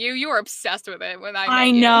I met you? You were obsessed with it when I met I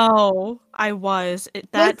you. know. I was.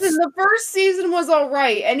 That's Listen, the first season was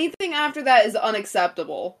alright. Anything after that is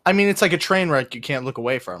unacceptable. I mean, it's like a train wreck you can't look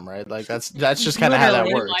away from, right? Like that's just kind of how that Literally.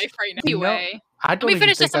 Your works. life right now. You know- Anyway, I don't me even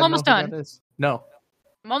finish think this, I'm I know almost who done. that is. No,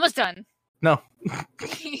 I'm almost done. no,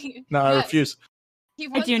 no, I Yes. refuse. He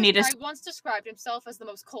do need to once described himself as the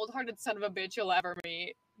most cold-hearted son of a bitch you'll ever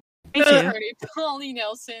meet. me too. Attorney Polly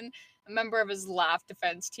Nelson, a member of his Laugh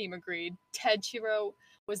defense team, agreed. Tejiro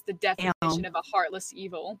was the definition of a heartless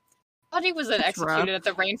evil. Bundy was then That's executed rough. at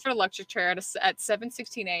the Rainford Lecture Chair at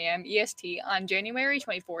 7:16 a.m. EST on January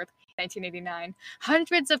 24th, 1989.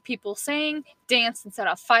 Hundreds of people sang, danced, and set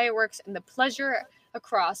off fireworks in the pasture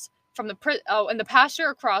across from the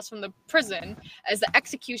prison as the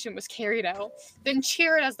execution was carried out. Then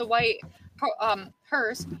cheered as the white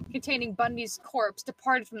hearse containing Bundy's corpse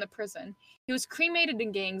departed from the prison. He was cremated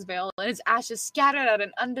in Gainesville, and his ashes scattered at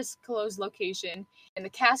an undisclosed location in the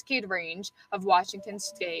Cascade Range of Washington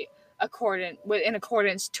State, in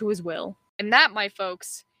accordance to his will. And that, my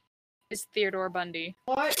folks, is Theodore Bundy.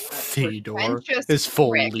 What? Theodore, Pretentious his full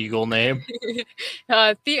prick. legal name.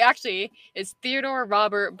 Actually, it's Theodore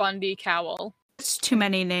Robert Bundy Cowell. It's too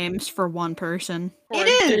many names for one person. It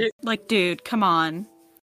is. Like, dude, come on.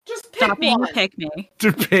 Just pick Stop being one. a pick me.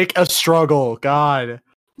 To pick a struggle, God.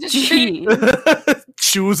 Jeez.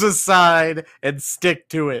 Choose a side and stick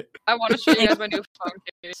to it. I want to show you guys my new phone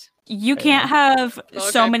case. You can't have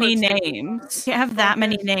Look, so I many put two names. You can't have that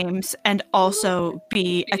many names and also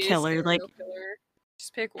be a Be killer. serial Like, killer.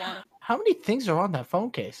 Just pick one. How many things are on that phone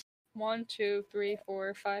case? 1, 2, 3,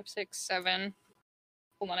 4, 5, 6, 7.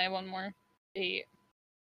 Hold on, I have one more. 8.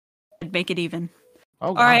 make it even. Oh,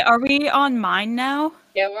 All right, are we on mine now?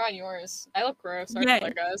 Yeah, we're on yours. I look gross. Sorry Yeah. for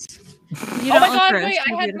that, guys. You Oh my don't look god, gross, wait, I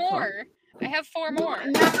you're had beautiful. more. I have 4 more.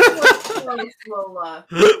 Lola.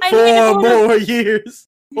 I need 4 more. more years.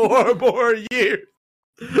 4 more years.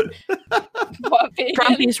 What, Bacon?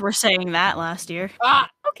 Grumpies were saying that last year. Ah,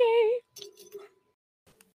 okay.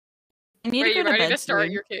 I need Are to you go to ready bed to start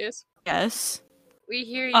soon. your case? Yes. We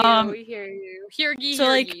hear you, we hear you. Hear ye, So,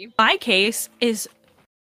 hear like, ye. my case is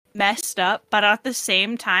messed up, but at the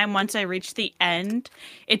same time, once I reach the end,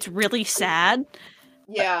 it's really sad.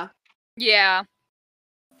 Yeah. Yeah,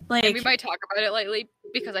 Like, and we might talk about it lightly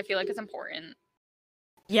because I feel like it's important.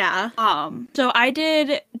 yeah. So I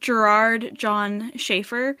did Gerard John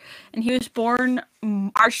Schaefer, and he was born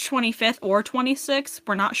March 25th or 26th.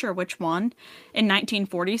 We're not sure which one, in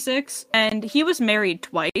 1946. And he was married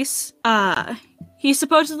twice. He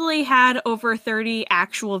supposedly had over 30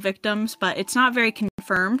 actual victims, but it's not very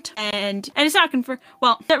confirmed. And it's not confirmed.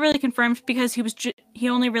 Well, not really confirmed because he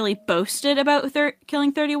only really boasted about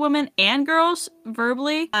killing 30 women and girls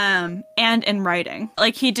verbally, and in writing.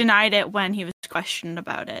 Like, he denied it when he was questioned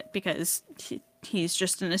about it because he's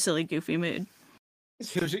just in a silly, goofy mood.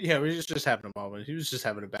 He was just having a moment. He was just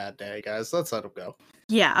having a bad day, guys. Let's let him go.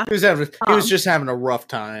 Yeah. He was just having a rough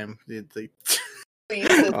time.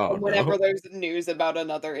 Oh, Whenever no. there's news about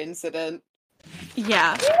another incident.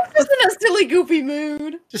 Yeah. Just in a silly, goofy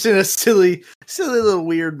mood. Just in a silly little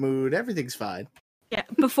weird mood. Everything's fine. Yeah.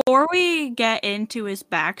 Before we get into his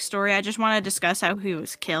backstory, I just want to discuss how he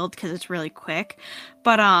was killed because it's really quick.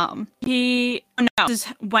 But this is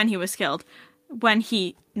when he was killed.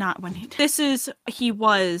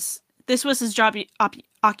 This was his job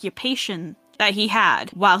occupation that he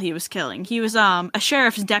had while he was killing. He was a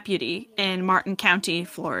sheriff's deputy in Martin County,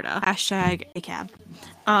 Florida. #ACAB.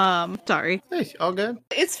 Sorry. Hey, all good.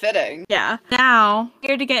 It's fitting. Yeah.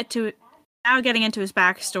 Getting into his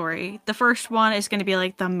backstory. The first one is going to be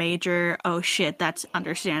like the major, oh shit, that's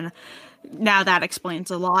understand. Now that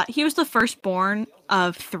explains a lot. He was the firstborn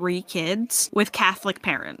of 3 kids with Catholic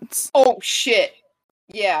parents. Oh shit.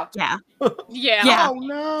 Yeah. Yeah. Yeah. Yeah. Oh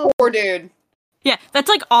no. Poor dude. Yeah, that's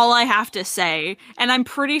like all I have to say. And I'm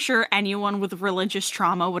pretty sure anyone with religious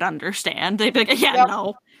trauma would understand. They'd be like, yeah, Yep.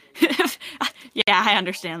 no. Yeah, I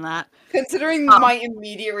understand that. Considering my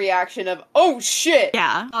immediate reaction of, oh shit!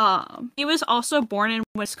 Yeah. He was also born in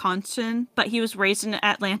Wisconsin, but he was raised in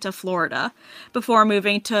Atlanta, Florida, before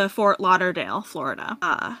moving to Fort Lauderdale, Florida.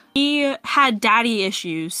 He had daddy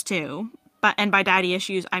issues too. And by daddy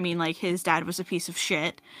issues, I mean like his dad was a piece of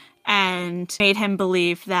shit and made him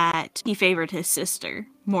believe that he favored his sister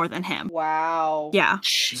more than him. Wow. Yeah.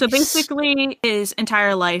 So Jeez. basically, his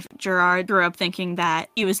entire life, Gerard grew up thinking that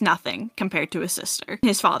he was nothing compared to his sister, in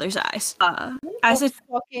his father's eyes. As a a,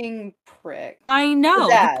 fucking prick. I know,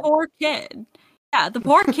 Dad. the poor kid. Yeah, the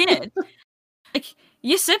poor kid. Like,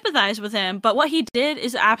 you sympathize with him, but what he did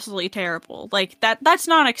is absolutely terrible. Like that's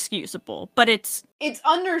not excusable, but it's it's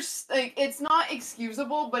not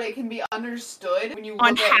excusable, but it can be understood when you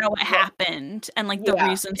on look at how it happened and like the Yeah.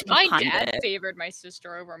 reasons My behind dad it. favored my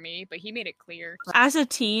sister over me, but he made it clear. As a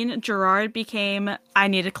teen, Gerard became, I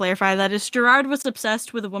need to clarify that is, Gerard was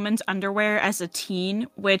obsessed with a woman's underwear as a teen,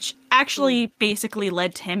 which actually basically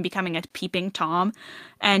led to him becoming a peeping Tom.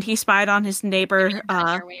 And he spied on his neighbor, Leigh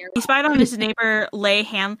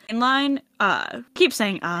Hanline. Keep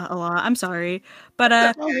saying a lot, I'm sorry.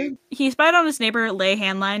 But he spied on his neighbor, Leigh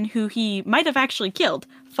Hanline, who he might have actually killed.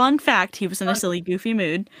 Fun fact, he was in a silly, goofy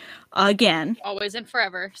mood. Again. Always and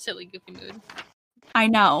forever, silly, goofy mood. I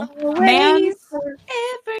know. Always,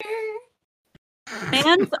 forever.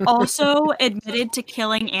 Mans also admitted to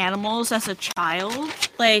killing animals as a child.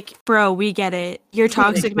 Like, bro, we get it. Your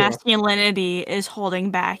toxic masculinity is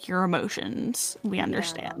holding back your emotions. We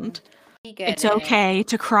understand. It's okay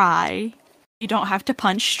to cry. You don't have to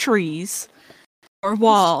punch trees or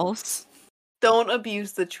walls. Don't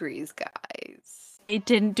abuse the trees, guys. They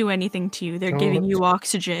didn't do anything to you. They're giving you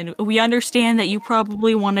oxygen. We understand that you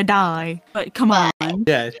probably want to die, but come on.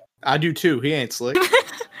 Yeah, I do too. He ain't slick.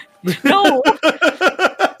 No.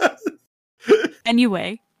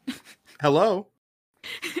 Anyway. Hello.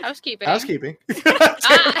 Housekeeping. Housekeeping.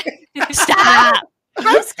 Stop.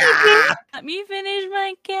 Housekeeping. Let me finish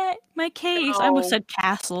my case. I No. almost said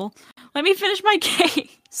castle. Let me finish my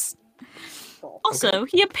case. Also,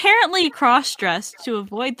 he apparently cross-dressed to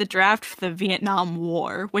avoid the draft for the Vietnam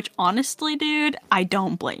War, which honestly, dude, I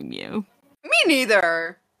don't blame you. Me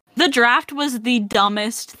neither. The draft was the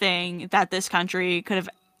dumbest thing that this country could have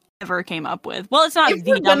ever came up with. Well, it's not If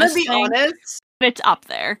the we're gonna dumbest be thing, honest, but it's up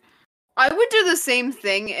there. I would do the same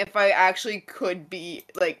thing if I actually could be,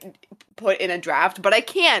 like, put in a draft, but I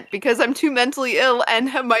can't because I'm too mentally ill and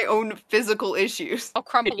have my own physical issues. I'll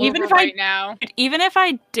crumble Even over if I- right now. Even if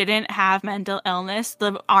I didn't have mental illness,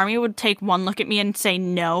 the army would take one look at me and say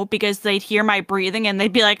no because they'd hear my breathing and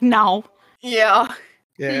they'd be like, no. Yeah.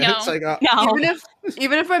 Yeah, No. it's like No.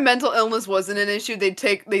 Even if my mental illness wasn't an issue,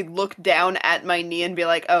 they'd look down at my knee and be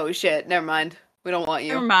like, "Oh shit, never mind. We don't want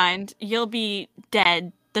you." Never mind. You'll be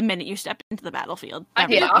dead the minute you step into the battlefield. I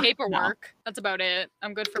Never can mind. do paperwork. That's about it.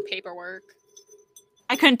 I'm good for paperwork.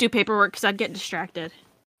 I couldn't do paperwork because I'd get distracted.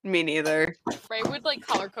 Me neither. Ray would like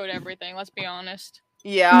color code everything, let's be honest.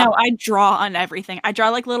 Yeah. No, I draw on everything. I draw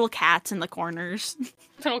like little cats in the corners.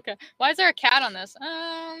 Okay. Why is there a cat on this?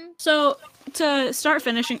 So, to start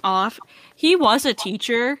finishing off, he was a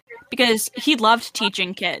teacher because he loved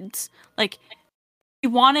teaching kids. Like, he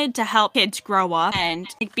wanted to help kids grow up and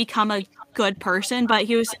like, become a good person, but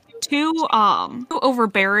he was too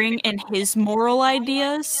overbearing in his moral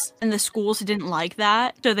ideas, and the schools didn't like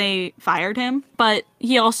that, so they fired him. But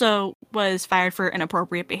he also was fired for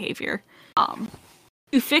inappropriate behavior.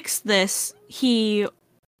 To fix this, he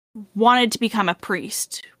wanted to become a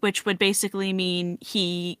priest, which would basically mean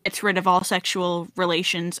he gets rid of all sexual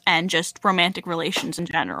relations and just romantic relations in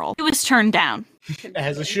general. He was turned down.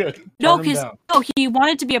 as it should. No, Turn him because down. he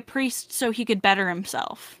wanted to be a priest so he could better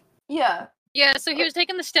himself. Yeah. Yeah, so he was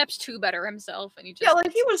taking the steps to better himself, and he just Yeah,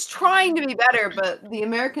 like he was trying to be better, but the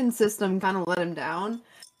American system kind of let him down.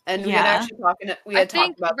 And we had Yeah. actually I talked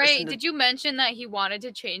think, about this. Ray, in the- did you mention that he wanted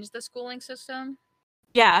to change the schooling system?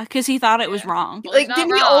 Yeah, because he thought it was Yeah. wrong. Well, he's like, not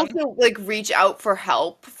didn't he wrong. also like reach out for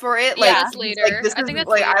help for it? Yeah, Like, that's he's later. like, this I is think that's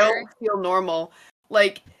like I later. don't feel normal.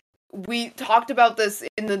 Like, we talked about this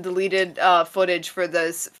in the deleted footage for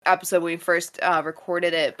this episode when we first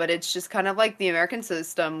recorded it, but it's just kind of like the American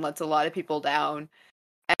system lets a lot of people down.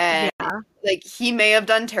 And like he may have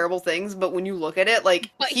done terrible things, but when you look at it, like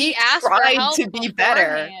But he asked for tried help to be better.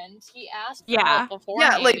 beforehand. He asked for Yeah. help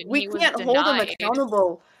beforehand. Yeah, like and we he was can't hold him denied.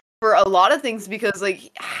 accountable for a lot of things because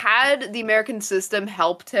like had the American system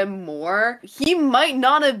helped him more, he might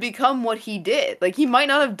not have become what he did. Like he might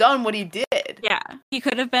not have done what he did. Yeah, he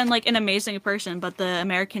could have been like an amazing person, but the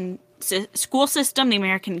American school system, the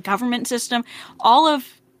American government system, all of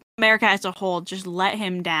America as a whole just let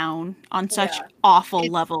him down on such Yeah. awful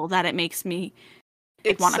It's- level that it makes me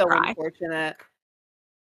It's wanna so cry. unfortunate.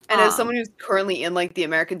 And as Um, someone who's currently in like the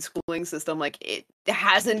American schooling system, like it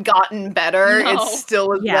hasn't gotten better. No. It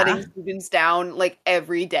still is Yeah. letting students down like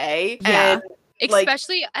every day. Yeah. And like-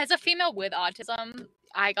 Especially as a female with autism,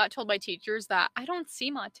 I got told by teachers that I don't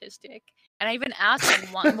seem autistic. And I even asked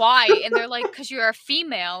them why, and they're like, "Because you're a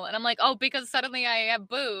female." And I'm like, "Oh, because suddenly I have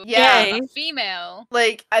boobs. Yeah. I'm a female."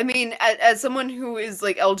 like I mean as someone who is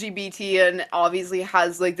like LGBT and obviously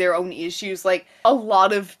has like their own issues, like a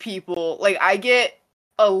lot of people, like I get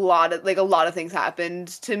a lot of things happened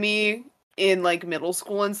to me in like middle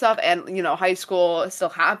school and stuff, and high school still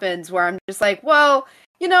happens, where I'm just like, well,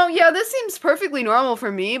 yeah, this seems perfectly normal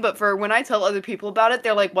for me, but for when I tell other people about it,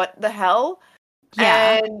 they're like, what the hell?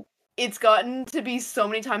 Yeah. And it's gotten to be so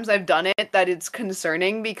many times I've done it that it's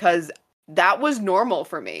concerning, because that was normal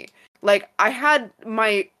for me. Like, I had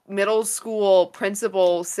my middle school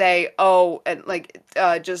principal say, oh, and like,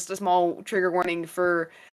 just a small trigger warning for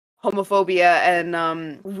homophobia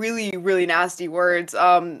and really, really nasty words.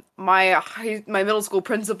 My middle school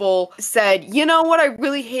principal said, you know what I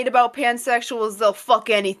really hate about pansexuals? They'll fuck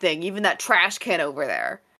anything, even that trash can over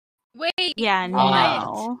there. Wait. Yeah, what?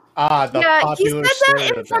 no. The Yeah, he popular said that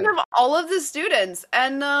in front stereotype. of all of the students.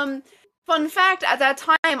 And fun fact, at that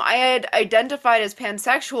time I had identified as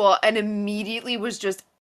pansexual and immediately was just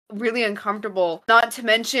really uncomfortable. Not to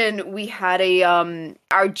mention, we had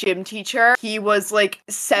our gym teacher. He was like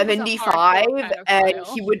 75 hardcore and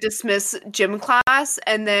pedophile. he would dismiss gym class,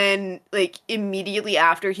 and then like immediately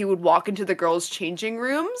after he would walk into the girls' changing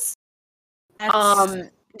rooms. That's,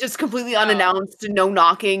 Just completely No. unannounced, no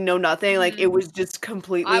knocking, no nothing. Like, Mhm. it was just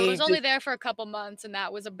completely. I was only just- there for a couple months, and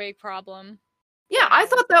that was a big problem. Yeah, when I I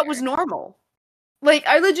thought was that was there. normal. Like,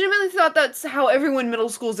 I legitimately thought that's how everyone middle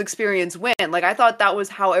school's experience went. Like, I thought that was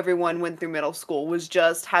how everyone went through middle school, was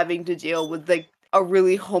just having to deal with like a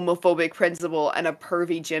really homophobic principal and a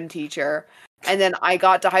pervy gym teacher. And then I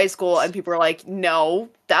got to high school and people were like, "No,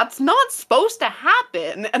 that's not supposed to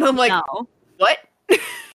happen." And I'm like, no. "What?"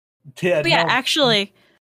 Yeah, But yeah, no, actually,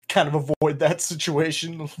 kind of avoid that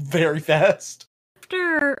situation very fast.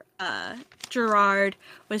 after Gerard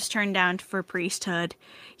was turned down for priesthood,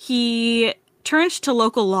 he turned to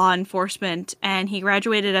local law enforcement, and he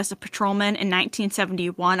graduated as a patrolman in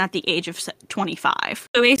 1971 at the age of 25.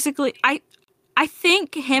 So basically, I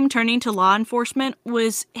think him turning to law enforcement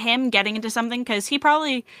was him getting into something, because he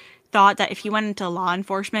probably thought that if he went into law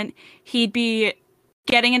enforcement, he'd be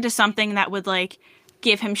getting into something that would like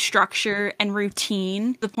give him structure and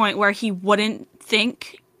routine, to the point where he wouldn't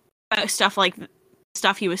think about stuff like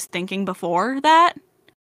stuff he was thinking before that.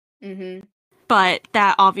 Mm-hmm. But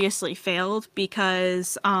that obviously failed,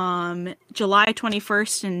 because July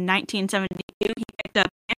 21st in 1972, he picked up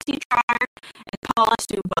Nancy Trier and Paula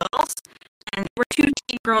Sue Wells, and there were two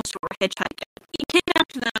teen girls who were hitchhiking. He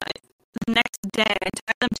kidnapped them the next day and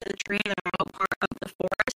tied them to the tree in the remote part of the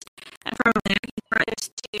forest, and from there he threatened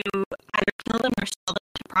to either kill them or sell them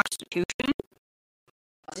to prostitution.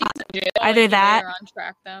 Either He that- later on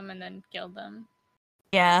tracked them and then killed them.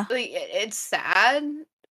 Yeah. Like, it's sad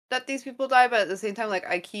that these people die, but at the same time, like,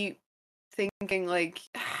 I keep thinking like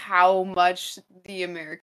how much the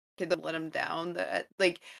Americans let him down. That,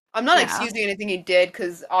 like, I'm not Yeah. excusing anything he did,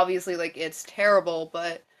 because obviously, like, it's terrible,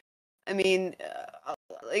 but I mean,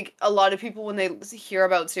 like, a lot of people, when they hear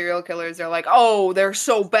about serial killers, they're like, oh, they're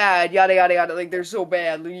so bad, yada yada yada, like, they're so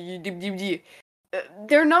bad.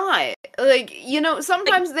 They're not. Like,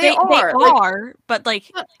 sometimes they are. They Like, are, but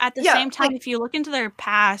like at the yeah, same time, like- if you look into their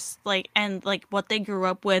past, like, and like what they grew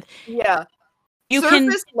up with, yeah. you can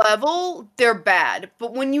Surface level, they're bad,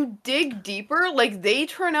 but when you dig deeper, like, they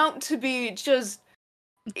turn out to be just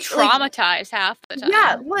Traumatized half the time.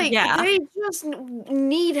 yeah, like, Yeah. they just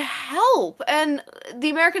need help, and the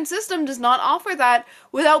American system does not offer that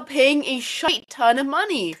without paying a shite ton of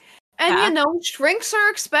money. And Yeah. shrinks are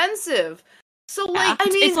expensive. So, Yeah. like, I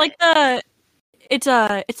It's- mean,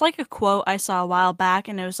 it's like a quote I saw a while back,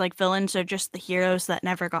 and it was like, villains are just the heroes that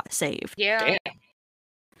never got saved. Yeah. Damn.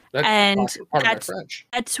 That's And pardon my that's- French.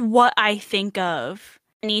 That's what I think of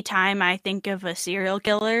anytime I think of a serial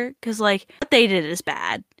killer, because like what they did is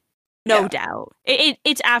bad, no Yeah. doubt.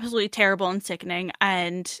 It's absolutely terrible and sickening,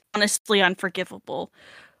 and honestly unforgivable.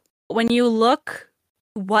 When you look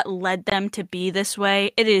what led them to be this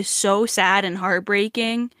way, it is so sad and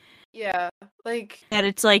heartbreaking yeah, like, that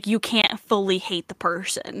it's like you can't fully hate the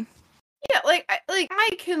person. yeah, like, I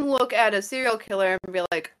can look at a serial killer and be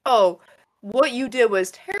like, oh, what you did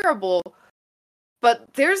was terrible,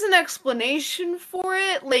 but there's an explanation for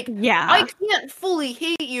it. Like, Yeah. I can't fully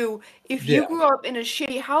hate you if you Yeah. grew up in a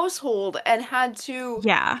shitty household and had to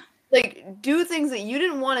Yeah. like do things that you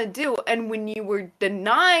didn't want to do, and when you were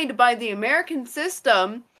denied by the American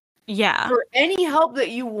system Yeah. for any help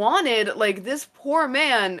that you wanted, like, this poor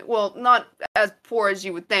man, well, not as poor as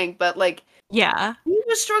you would think, but like, Yeah. he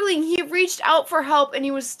was struggling. He reached out for help and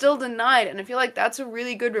he was still denied, and I feel like that's a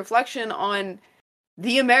really good reflection on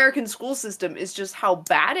the American school system is just how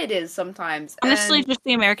bad it is sometimes. Honestly, And, just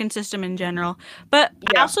the American system in general. But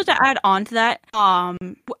Yeah. also to add on to that,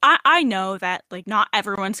 I know that like not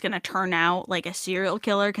everyone's gonna turn out like a serial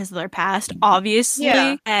killer because of their past, obviously,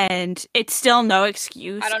 Yeah. and it's still no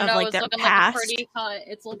excuse I don't of know. like It's their looking past. like a pretty hot.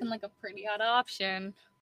 It's looking like a pretty hot option.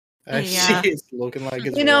 I Yeah. see it's looking like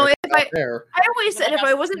it's You know, right if out I- there. I always said Like if a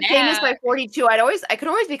I wasn't famous by snack. 42, I could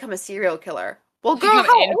always become a serial killer. Well, girl, Become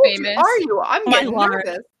how old infamous. are you? I'm My getting lord.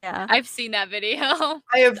 nervous. Yeah, I've seen that video.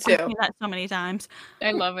 I have I've too. seen that so many times.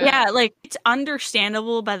 I love it. Yeah, like it's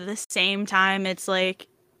understandable, but at the same time, it's like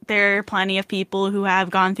there are plenty of people who have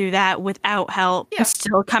gone through that without help Yeah. and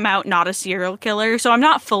still come out not a serial killer. So I'm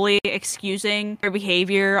not fully excusing their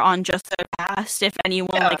behavior on just their past. If anyone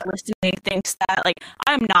Yeah. like listening thinks that, like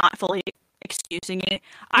I'm not fully excusing it.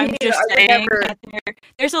 I'm Yeah, just I would saying never- that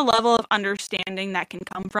there's a level of understanding that can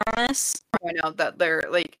come from this. Point out that there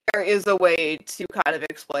is a way to kind of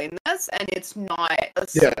explain this, and it's not a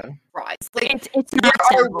Yeah. surprise. Like It's there not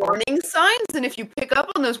are simple. warning signs, and if you pick up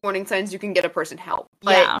on those warning signs, you can get a person help.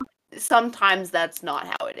 But Yeah. sometimes that's not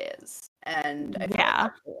how it is, and I feel Yeah.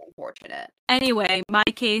 like that's really unfortunate. Anyway, my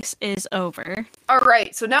case is over. All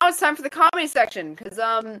right, so now it's time for the comedy section because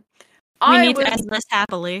We I need was to end this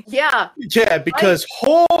happily. yeah. Yeah, because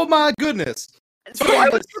oh my goodness. So I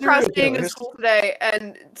was Serial procrastinating in killers. school today,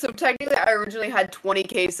 and so technically I originally had 20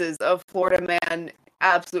 cases of Florida man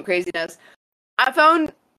absolute craziness. I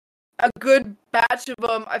found a good batch of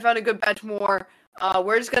them. I found a good batch more.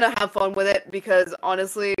 We're just gonna have fun with it because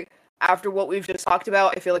honestly, after what we've just talked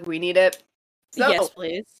about, I feel like we need it. So, Yes,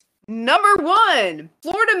 please. number 1,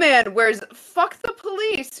 Florida man wears "fuck the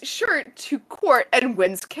police" shirt to court and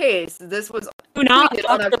wins case. This was Do not tweeted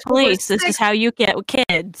on fuck the October police. This 6th. is how you get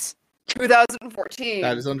kids. 2014.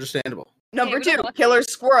 That is understandable. Number we don't 2, want killer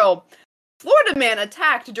these. squirrel. Florida man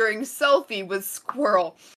attacked during selfie with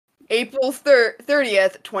squirrel. April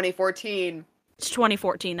 30th, 2014. It's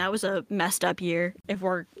 2014. That was a messed up year. If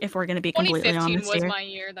we're gonna be completely 2015 honest was here. my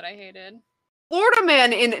year that I hated. Florida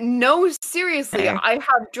man in "No Seriously, Fair. I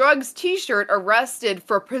Have Drugs" t-shirt arrested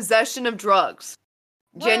for possession of drugs.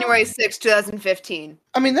 January 6, 2015.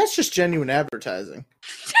 I mean, that's just genuine advertising.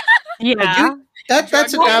 Yeah. That's an Drug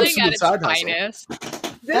dealing at absolute its side hustle. finest.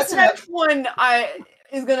 This That's next one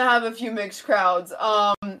is gonna have a few mixed crowds.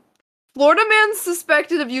 Florida man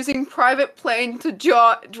suspected of using private plane to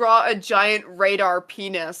draw a giant radar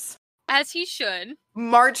penis. As he should.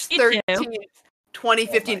 March Me too. 13th,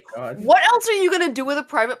 2015. Oh my God. What else are you gonna do with a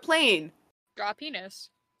private plane? Draw a penis.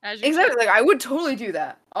 As you Exactly, like I would totally do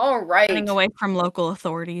that. All right. Running away from local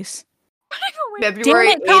authorities. should. Damn February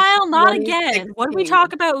it, Kyle! 8th, Not again. What did we 2016.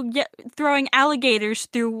 talk about? Throwing alligators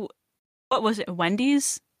through. What was it?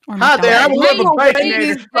 Wendy's or Hi there, I McDonald's? will have a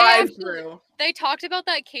Wendy's baconator. drive-thru. They talked about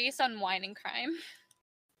that case on wine and crime.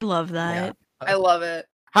 Love that. I love it.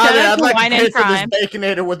 Hi Shout there, out I'd to like Wine to and pay for this Crime.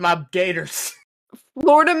 baconator with my gators.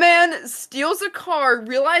 Florida man steals a car,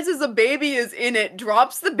 realizes a baby is in it,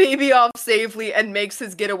 drops the baby off safely, and makes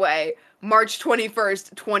his getaway. March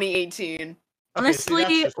 21st, 2018. Okay, see, Honestly,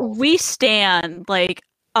 that's just awful. we stand like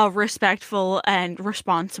a respectful and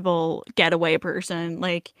responsible getaway person.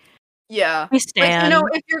 Like Yeah. we Like, stand. you know,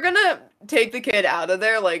 if you're gonna take the kid out of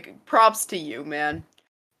there, like, props to you, man.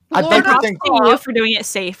 I'd like Florida to props think- to you for doing it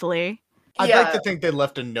safely. I'd yeah, like to think they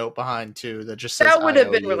left a note behind too that just says that would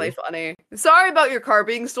have been IOU. really funny. Sorry about your car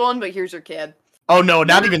being stolen, but here's your kid. Oh no,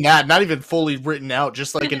 not even that. Not even fully written out.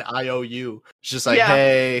 Just like an IOU. It's just like, Yeah.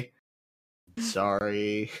 hey,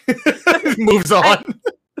 sorry. Moves on.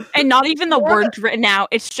 And not even the Florida- words written out.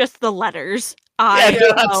 It's just the letters. I Yeah,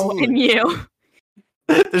 O absolutely. and you.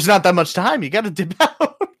 There's not that much time. You got to dip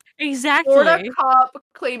out. Exactly. Florida cop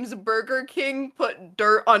claims Burger King put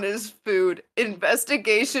dirt on his food.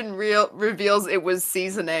 Investigation reveals it was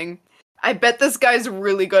seasoning. I bet this guy's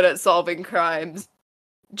really good at solving crimes.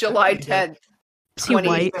 July 10th. Was he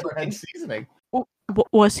white? Never had seasoning.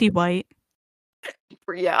 Was he white?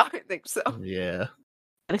 Yeah, I think so. Yeah.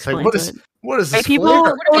 That It's like, explains what is it. what is Hey, this people-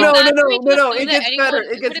 flavor? Oh, no, Would it be no, bad for me no, to no, assume it that gets better, anyone-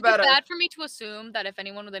 it gets would it better. be bad for me to assume that if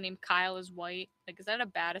anyone with the name Kyle is white? Like, is that a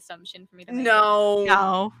bad assumption for me to make? No.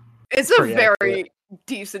 No. It's a Pretty accurate. very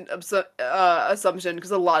decent assumption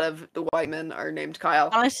because a lot of the white men are named Kyle.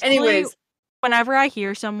 Honestly, Anyways, whenever I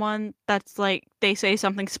hear someone that's like they say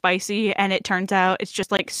something spicy and it turns out it's just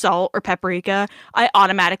like salt or paprika, I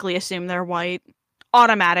automatically assume they're white.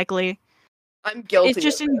 Automatically. I'm guilty. It's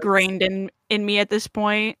just of this. ingrained in me at this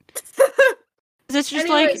point. 'Cause it's just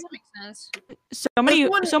Anyways, That makes sense. like so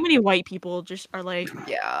one- many white people just are like,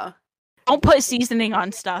 Yeah. don't put seasoning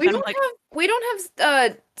on stuff. We And I'm don't like,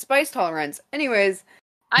 have spice tolerance. Anyways,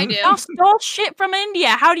 I do. Y'all stole shit from India.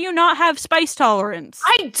 How do you not have spice tolerance?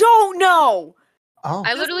 I don't know. Oh,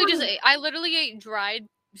 I This literally one- I literally ate dried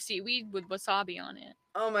seaweed with wasabi on it.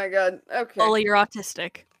 Oh my god. Okay. Lily, you're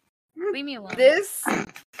autistic. Leave me alone. This. My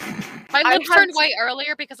I lips had turned to- white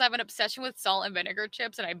earlier because I have an obsession with salt and vinegar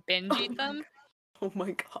chips, and I binge eat them, Oh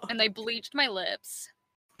my god. and they bleached my lips.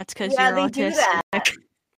 That's because Yeah, you're they do autistic. that.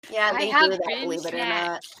 Yeah, I they have do that. binge Believe it or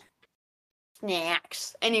not. snacks.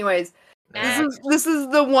 Snacks. Anyways, Snacks. this is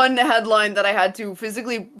the one headline that I had to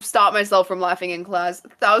physically stop myself from laughing in class.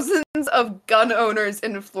 Thousands of gun owners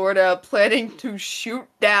in Florida planning to shoot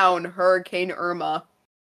down Hurricane Irma.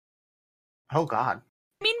 oh God.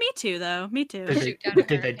 I mean, me too, though. Me too. Did Shoot down they, a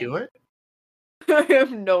did they do hurricane. I it?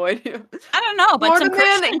 have no idea. I don't know, but Florida some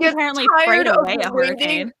man Christians gets apparently tired prayed of away a waiting.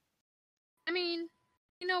 hurricane. I mean,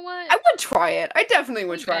 you know what? I would try it. I definitely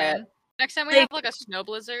would try it. Man. Next time we Like- have like a snow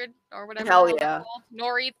blizzard or whatever. Hell the hell yeah. it's called.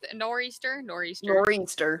 Nor'easter. Nor'easter.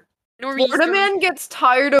 Nor'easter. Florida man gets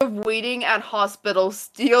tired of waiting at hospital,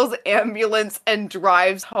 steals ambulance, and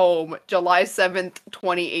drives home. July 7th,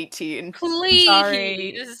 2018. Please.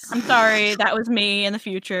 I'm sorry, that was me in the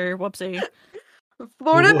future. Whoopsie.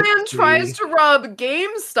 Florida man tries Whoopsie. to rob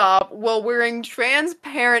GameStop while wearing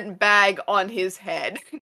transparent bag on his head.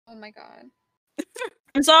 Oh my god.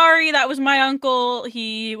 I'm sorry, that was my uncle.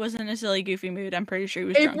 He was in a silly, goofy mood. I'm pretty sure he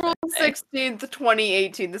was drunk. April that day. 16th,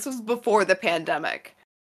 2018. This was before the pandemic.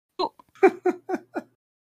 Oh.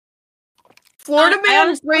 Florida I man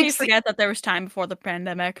honestly breaks. forget that there was time before the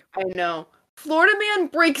pandemic. I know. Florida man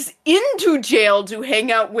breaks into jail to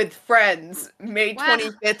hang out with friends. May Wow.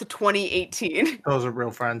 25th, 2018. Those are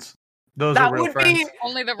real friends. Those That are real would friends. be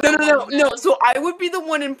Only the no, real no, no, ones no. know. So I would be the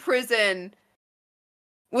one in prison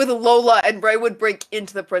with Lola, and Ray would break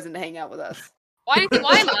into the prison to hang out with us. Why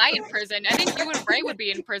am I in prison? I think you and Bray would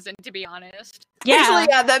be in prison, to be honest. Yeah. Actually,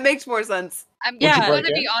 yeah, that makes more sense. I'm Yeah. going break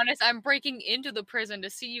to be in? honest. I'm breaking into the prison to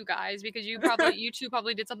see you guys because you two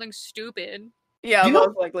probably did something stupid. Yeah, You know-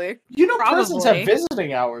 most likely. You know, prisons Probably. have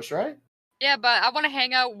visiting hours, right? Yeah, but I want to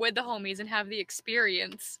hang out with the homies and have the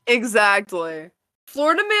experience. Exactly.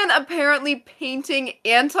 Florida man apparently painting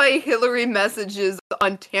anti-Hillary messages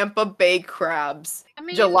on Tampa Bay crabs. I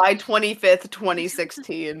mean, July 25th,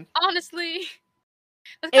 2016. honestly,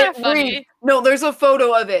 that's kind of funny. reads- No, there's a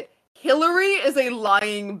photo of it. Hillary is a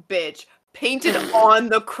lying bitch. Painted on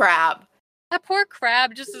the crab. That poor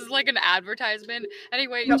crab just is like an advertisement.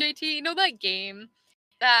 Anyway, Yep. JT, you know that game?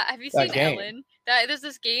 That have you That seen game? Ellen? That there's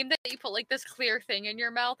this game that you put like this clear thing in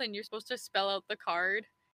your mouth and you're supposed to spell out the card,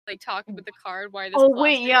 like talk with the card. Why this? Oh,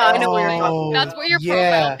 wait, plastic yeah, I is know what you're like- talking That's about. what your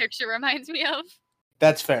Yeah. profile picture reminds me of.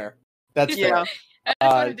 That's fair. That's Yeah. fair. I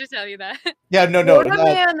just wanted to tell you that. Yeah, no. Florida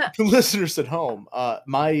man. The listeners at home,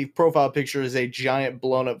 my profile picture is a giant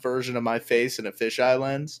blown up version of my face in a fisheye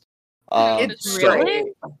lens. It's so-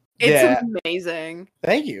 really. It's Yeah. amazing.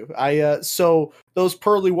 Thank you. So those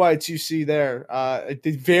pearly whites you see there,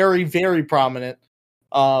 very, very prominent.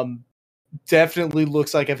 Definitely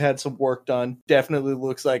looks like I've had some work done. Definitely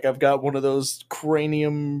looks like I've got one of those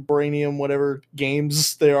cranium, whatever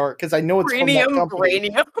games they are. Because I know it's from that Cranium, company.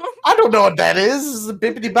 cranium. I don't know what that is. This is the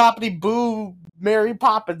bippity boppity boo Mary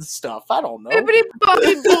Poppins stuff. I don't know. Bippity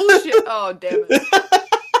boppity bullshit. Oh, damn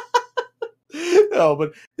it. No,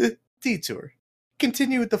 but detour.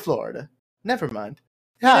 Continue with the Florida. Never mind.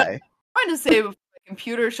 Hi. Trying to say before my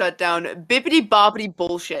computer shut down. Bippity boppity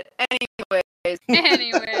bullshit. Anyways.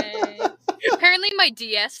 Anyway, apparently my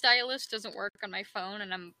DS stylus doesn't work on my phone,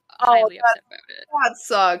 and I'm Oh, highly upset about it. That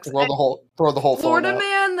sucks. Throw the whole phone Florida out.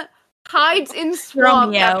 man hides in Throw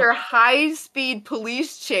swamp me out. after high-speed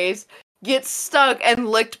police chase, gets stuck and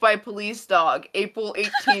licked by police dog. April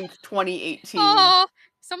 18th, 2018. Oh,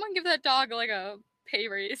 someone give that dog like a pay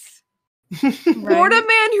raise. Florida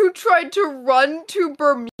man who tried to run to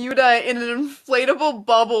Bermuda in an inflatable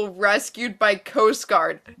bubble rescued by Coast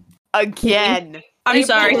Guard. Again. I'm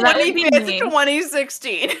sorry, April that would be 25th, me.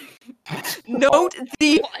 2016. Note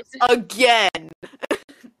the What? again.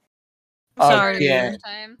 Sorry. Again.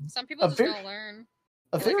 Time. Some people A just very- don't learn.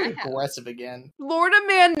 A Like very I have. aggressive again. Florida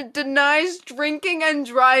man denies drinking and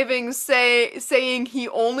driving, saying he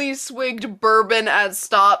only swigged bourbon at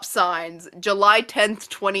stop signs. July 10th,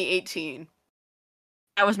 2018.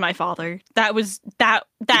 That was my father. That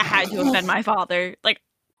had to have been my father. Like,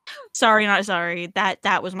 sorry, not sorry.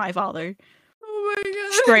 That was my father. Oh my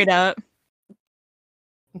god. Straight up.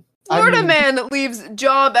 Florida I mean- man leaves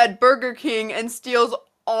job at Burger King and steals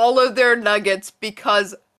all of their nuggets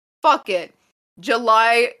because fuck it.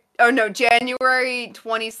 January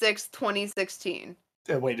 26th, 2016.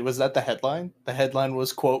 Wait, was that the headline? The headline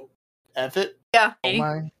was, quote, F it? Yeah. Oh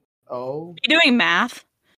my. Oh. You doing math?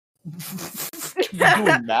 You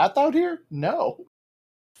doing math out here? No.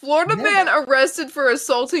 Florida Yeah. man arrested for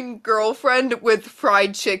assaulting girlfriend with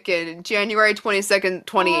fried chicken, January 22nd, Oh,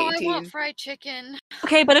 2018. I want fried chicken.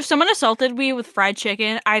 Okay, but if someone assaulted me with fried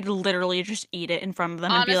chicken, I'd literally just eat it in front of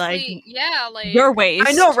them and be like, Honestly, yeah, like "Your waste."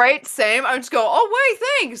 I know, right? Same. I would just go, oh, wait,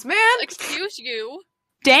 thanks, man. excuse you.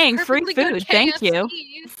 Dang, free Perfectly good food. Thank you.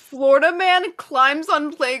 KFC. Florida man climbs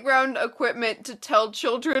on playground equipment to tell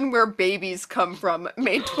children where babies come from,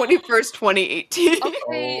 May 21st, 2018.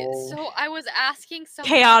 Okay, Oh. so I was asking someone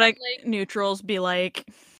Chaotic like neutrals be like,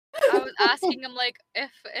 I was asking him like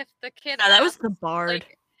if the kid yeah, that was asks, the bard.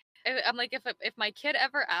 like I'm like if my kid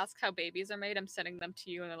ever asks how babies are made, I'm sending them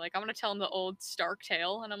to you, and they're like I'm gonna tell them the old Stark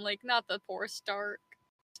tale, and I'm like not the poor Stork.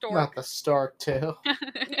 Not the Stark tale.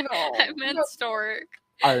 I meant Stork.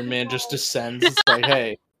 Iron Man just descends. It's like,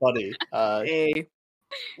 hey, buddy. Hey,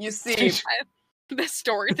 you see, The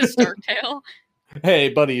Stark tale. Hey,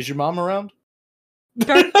 buddy, is your mom around?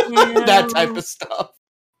 Dark That type tale. of stuff.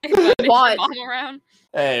 Hey, buddy, is your What? mom around?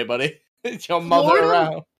 Hey, buddy, is your mother Florida-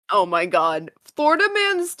 around? oh my god. Florida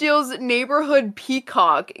man steals neighborhood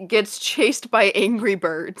peacock, gets chased by angry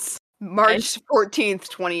birds, March 14th,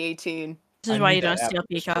 2018. This is I why need you don't that steal app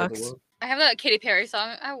to destroy the peacocks. world. I have that Katy Perry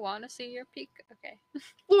song. I want to see your peak. Okay.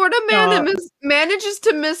 Florida man No. manages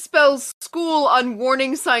to misspell school on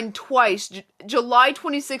warning sign twice, July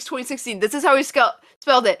 26, 2016. This is how he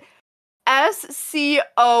spelled it.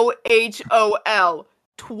 SCOHOL.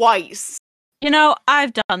 Twice. You know,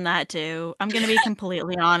 I've done that too. I'm gonna be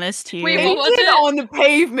completely honest here. Wait, what was Painted it? on the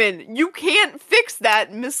pavement. You can't fix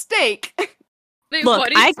that mistake. Wait, Look, what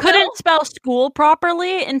did I you couldn't spell school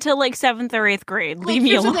properly until like 7th or 8th grade. Leave me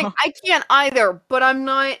Here's the alone. thing, I can't either, but I'm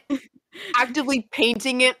not actively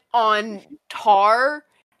painting it on tar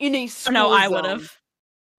in a school No, I zone. would have.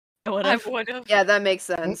 I would I have. would have. Yeah, that makes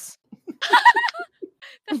sense.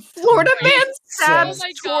 Florida man Oh stabs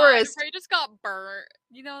my tourist. god, Ray just got burnt.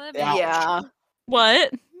 You know that? Ouch. Yeah.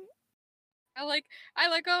 What? I like,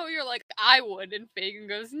 oh, you're like, I would, and Fagan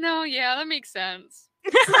goes, no, yeah, that makes sense.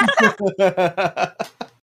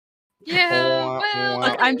 Yeah, well,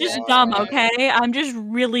 Look, I'm just okay. dumb, okay? I'm just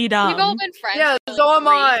really dumb. We've all been friends Yeah, for so am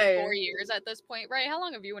like I. 4 years at this point, right? How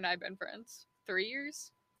long have you and I been friends? 3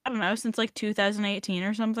 years? I don't know, since like 2018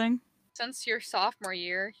 or something. Since your sophomore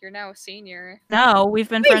year, you're now a senior. No, we've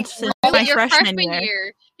been friends since Oh, my your freshman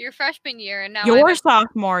year. Your freshman year, and now Your I'm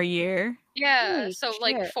sophomore year. yeah. Holy So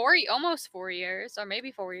like shit. almost 4 years, or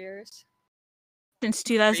maybe 4 years. Since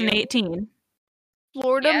 2018.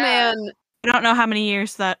 Florida Yeah. man. I don't know how many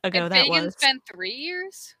years ago And that Fagan's was. been 3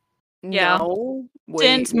 years. Yeah. No. Wait,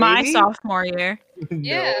 Since my maybe? sophomore year.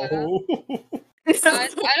 Yeah. No. I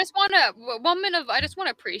just want to I just want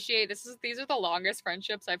to appreciate these are the longest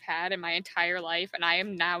friendships I've had in my entire life, and I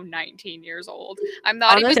am now 19 years old. I'm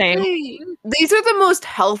not even Honestly, joking. These are the most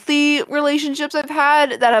healthy relationships I've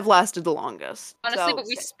had that have lasted the longest.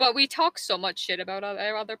 Honestly, So, but we talk so much shit about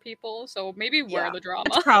other people, so maybe we're Yeah. the drama.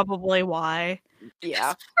 that's probably why.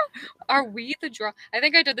 yeah. Are we the drama? I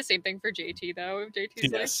think I did the same thing for JT though.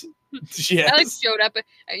 JT's Yes. I like Yes. showed up.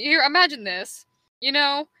 Here, imagine this. You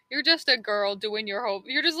know, you're just a girl doing your whole.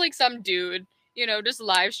 You're just like some dude. You know, just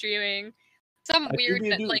live streaming. Some I could weird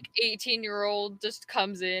be a dude. like 18-year-old just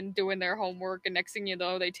comes in doing their homework, and next thing you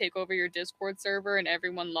know, they take over your Discord server, and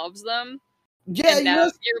everyone loves them. Yeah, and you now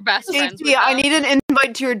know. you're best friends with JT, I them. need an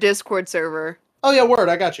invite to your Discord server. Oh yeah, word.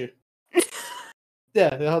 I got you.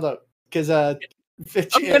 Yeah, hold up, because I'm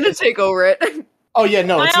gonna take over it. Oh yeah,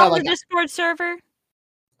 no, Am it's I not on like the Discord server?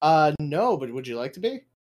 no, but would you like to be?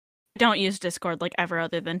 I don't use Discord like ever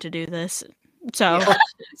other than to do this. So Yeah.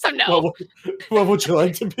 So no. What would you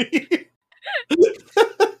like to be?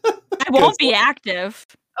 I won't be active.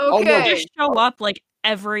 no, Okay. I'll just show up like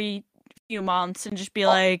every few months and just be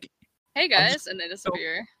like, Hey I'm guys, just- and they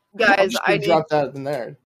disappear. I'm Guys, just I gonna need, drop that in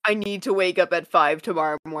there. I need to wake up at 5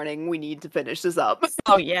 tomorrow morning. We need to finish this up.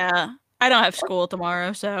 oh yeah, I don't have school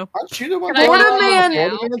tomorrow, so Aren't you the one? Can I Florida have mod man-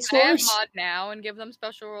 now? Florida man Can I have stories? mod now and give them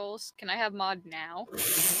special roles? Can I have mod now?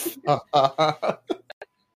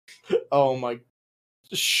 Oh my.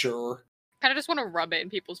 Sure. Kind of just want to rub it in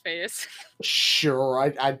people's face. Sure.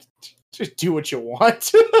 I just do what you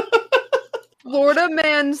want. Florida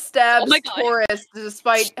man stabs Oh my God. tourist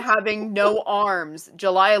despite having no arms.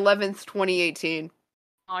 July 11th, 2018.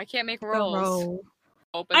 Oh, I can't make rolls. roll.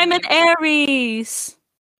 Open I'm an me. Aries.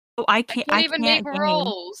 Oh, I I can't. can't even make game.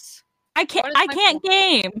 rolls. I can't. What is I my can't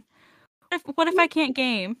game. What if I can't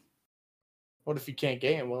game? What if you can't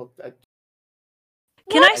game? Well,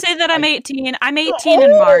 Can I say that I'm 18? I'm 18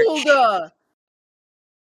 in March. Old!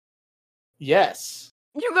 yes.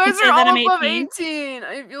 You guys say are that all I'm above 18? 18.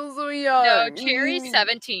 I feel so young. No, Cherry's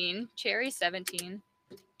 17. Cherry's 17.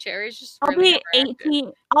 Cherry's just I'll really be never active.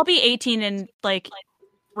 18. I'll be 18 in like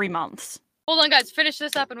 3 months. Hold on, guys. Finish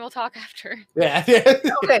this up and we'll talk after. Yeah.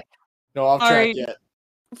 Okay. No off Sorry. track yet.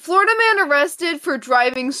 Florida man arrested for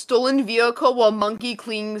driving stolen vehicle while monkey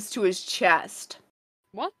clings to his chest.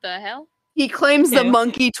 What the hell? He claims the Okay.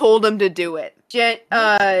 monkey told him to do it.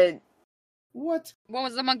 What? What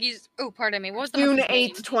was the monkey's... Oh, pardon me. What was the June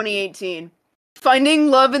monkey's 8th, name? 2018. Finding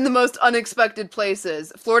love in the most unexpected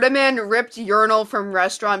places. Florida man ripped urinal from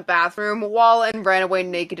restaurant bathroom wall and ran away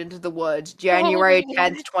naked into the woods. January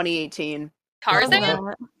 10th, 2018. Tarzan? That.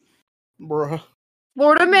 Bruh.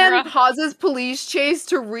 Florida man Bruh. pauses police chase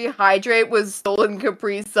to rehydrate with stolen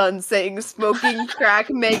Capri Sun, saying smoking crack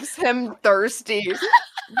makes him thirsty.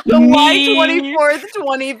 July Me. 24th,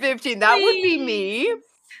 2015. That would be me. Please.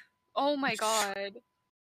 Oh my god.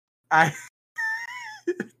 I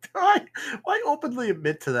why openly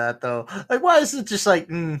admit to that though? Like, why is it just like,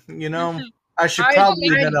 you know? I should I probably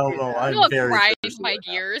don't admit, think- although You I'm know what very grinds thirsty my right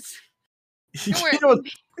now. gears? You Don't worry. know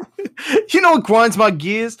what? You know what grinds my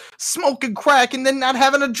gears? Smoking crack and then not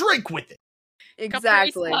having a drink with it.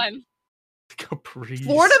 Exactly. Capri Sun. Caprice.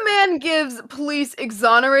 Florida man gives police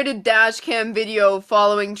exonerated dash cam video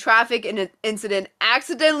following traffic incident,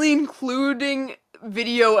 accidentally including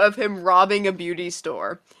video of him robbing a beauty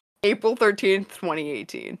store. April 13th,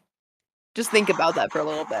 2018. Just think about that for a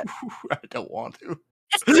little bit. I don't want to.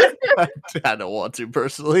 I don't want to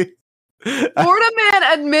personally. Florida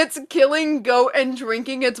man admits killing goat and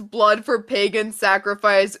drinking its blood for pagan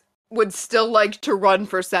sacrifice, would still like to run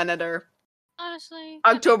for senator. Honestly.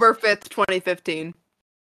 that October makes sense. 5th, 2015.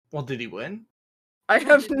 Well, did he win? I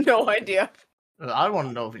have no idea. I want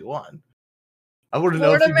to know if he won. I want to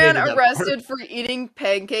know if Florida he man made it that arrested for eating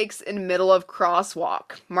pancakes in middle of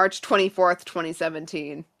crosswalk. March 24th,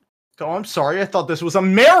 2017. far. Oh, I'm sorry. I thought this was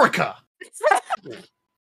America.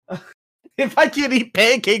 If I can't eat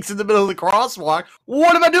pancakes in the middle of the crosswalk,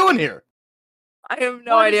 what am I doing here? I have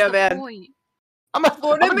no What is idea, the man. point? I'm gonna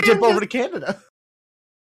Florida man dip over just- to Canada.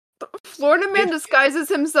 Florida man disguises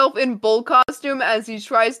himself in bull costume as he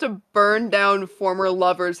tries to burn down former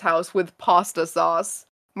lover's house with pasta sauce.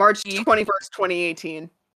 March 21st, 2018.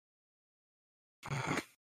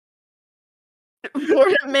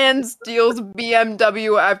 Florida man steals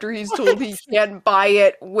BMW after he's told he can't buy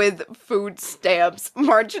it with food stamps.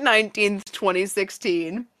 March 19th,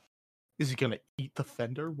 2016. Is he gonna eat the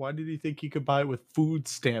fender? Why did he think he could buy it with food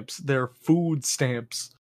stamps? They're food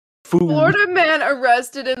stamps. Food. Florida man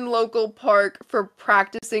arrested in local park for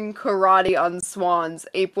practicing karate on swans.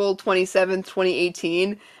 April 27th,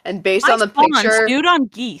 2018. And based on the picture, dude on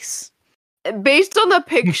geese. based on the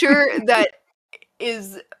picture that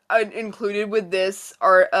is included with this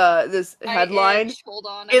this I headline, itch. Hold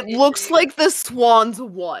on. it looks like the swans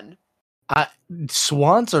won.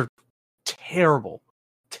 Swans are terrible.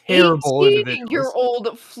 Terrible individuals.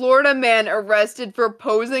 18-year-old Florida man arrested for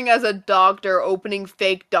posing as a doctor opening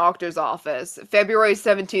fake doctor's office. February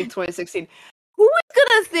 17th, 2016. Who is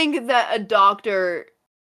gonna think that a doctor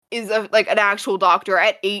is like an actual doctor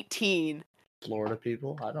at 18? Florida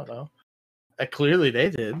people? I don't know. Clearly they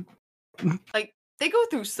did. They go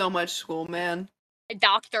through so much school, man. A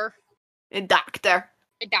doctor. A doctor.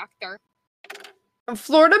 A doctor. A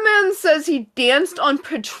Florida man says he danced on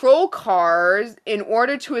patrol cars in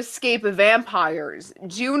order to escape vampires.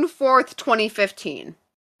 June 4th, 2015.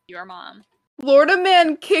 Your mom. Florida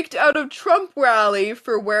man kicked out of Trump rally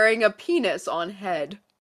for wearing a penis on head.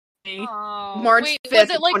 Oh, March wait, 5th, was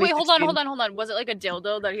it like wait, hold on, 2016. Was it like a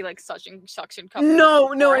dildo that he like suction cupped?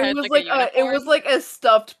 No, his it forehead was like like a it was unicorn? like a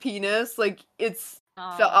stuffed penis. Like it's.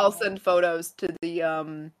 So I'll Oh. send photos to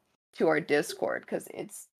the to our Discord because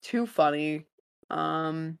it's too funny.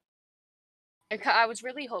 I was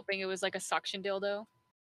really hoping it was like a suction dildo.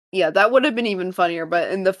 Yeah, that would have been even funnier.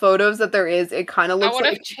 But in the photos that there is, it kind of I looks would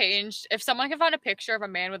have like. changed if someone can find a picture of a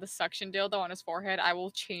man with a suction dildo on his forehead. I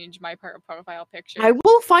will change my profile picture. I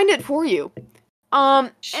will find it for you.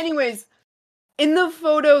 Anyways, in the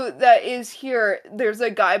photo that is here, there's a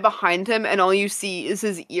guy behind him, and all you see is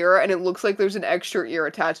his ear, and it looks like there's an extra ear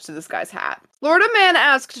attached to this guy's hat. Florida man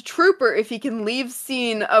asked trooper if he can leave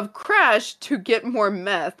scene of crash to get more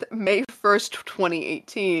meth. May 1st,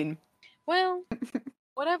 2018. Well,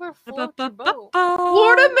 whatever floats your boat.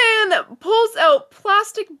 Florida man pulls out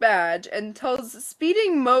plastic badge and tells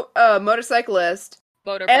speeding motorcyclist,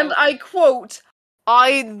 Motorboat. and I quote,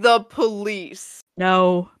 "I the police."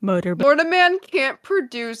 No motorboat. Florida man can't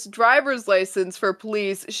produce driver's license for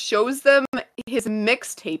police, shows them his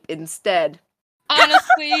mixtape instead.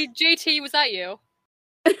 Honestly, JT, was that you?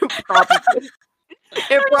 Probably.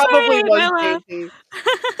 It probably sorry, was my laugh. JT.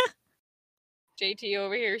 JT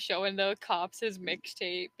over here showing the cops his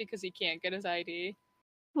mixtape because he can't get his ID.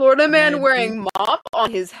 Florida man Maybe. wearing mop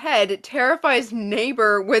on his head terrifies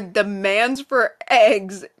neighbor with demands for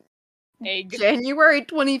eggs. Egg. January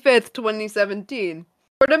 25th, 2017.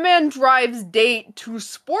 Florida man drives date to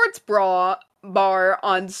sports bra bar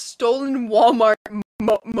on stolen Walmart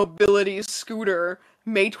mobility scooter.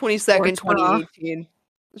 May 22nd, Sports bra. 2018.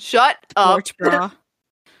 Shut up. Sports bra.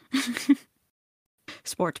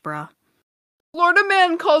 Sports bra. Florida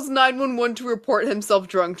man calls 911 to report himself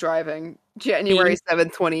drunk driving. January Me.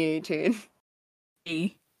 7th, 2018.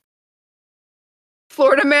 Me.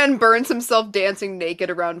 Florida man burns himself dancing naked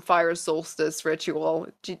around fire solstice ritual.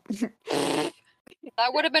 That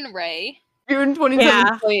would have been Ray. June 27th, Yeah.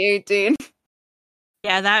 2018.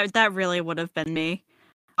 Yeah, that really would have been me.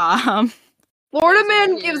 Florida Ray's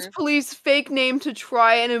man over gives here. police fake name to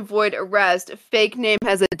try and avoid arrest. Fake name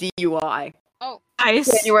has a DUI. Oh, Nice.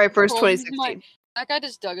 January 1st, Oh 2016. that guy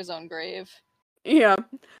just dug his own grave. Yeah.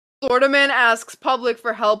 Florida man asks public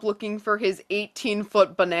for help looking for his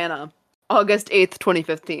 18-foot banana. August 8th,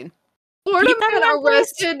 2015. Florida Keep that man on that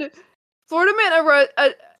list. arrested. Florida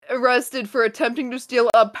man arrested for attempting to steal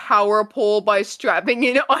a power pole by strapping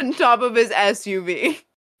it on top of his SUV.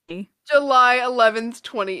 July 11th,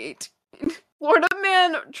 2018. Florida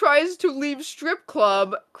man tries to leave strip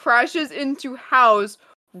club, crashes into house,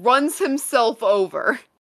 runs himself over.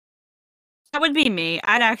 That would be me.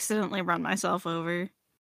 I'd accidentally run myself over.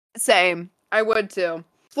 Same. I would too.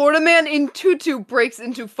 Florida man in tutu breaks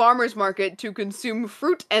into farmer's market to consume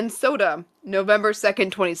fruit and soda. November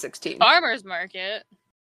 2nd, 2016. Farmer's market.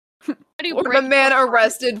 How do you Florida break man into a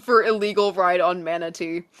arrested for illegal ride on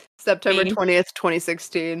manatee. September Me. 20th,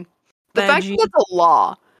 2016. The fact Veggie. that that's a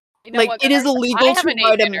law. You know Like, what, it is guys? I illegal have to an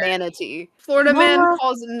ride a dinner. manatee. Florida man Well,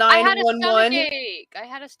 calls I had a stomach 911. ache. I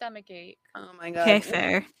had a stomach ache. Oh my god. Okay,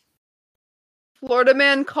 fair. Florida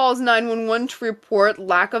man calls 911 to report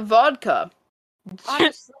lack of vodka.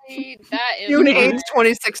 Honestly, that is June wrong. 8th,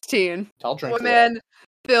 2016. I'll drink Florida that. man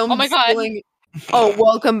filmed Oh my God. stealing. Oh,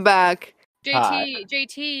 welcome back.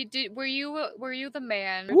 JT, were you the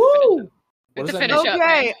man? Woo! To What does that finish mean? up,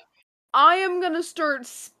 man. Okay, I am gonna start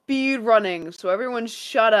speed running, so everyone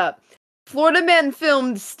shut up. Florida man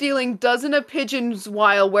filmed stealing dozen of pigeons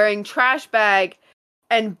while wearing trash bag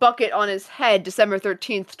and bucket on his head, December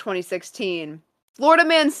 13th, 2016. Florida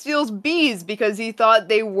man steals bees because he thought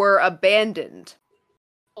they were abandoned.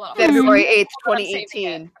 Hold on, February 8th, I'm saving it.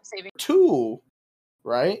 2018. I'm saving it. 2,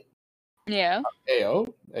 right? Yeah.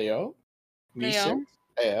 Ayo. Me Ayo.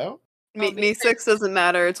 6. Ayo. Me 6 doesn't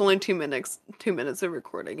matter. It's only 2 minutes. 2 minutes of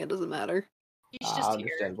recording. It doesn't matter. He's just here.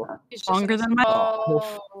 Understandable. He's just Longer than my-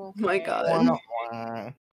 Oh, My okay. God.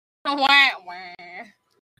 Wah, wah.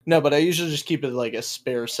 No, but I usually just keep it like a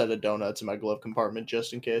spare set of donuts in my glove compartment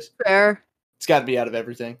just in case. Fair. It's got to be out of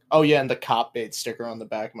everything. Oh yeah, and the cop bait sticker on the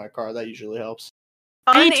back of my car, that usually helps.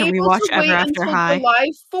 I need to Unable rewatch wait Ever After until High. July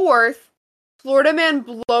 4th, Florida man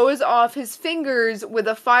blows off his fingers with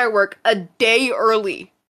a firework a day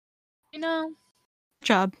early. You know,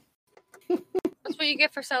 Job. that's what you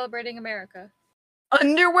get for celebrating America.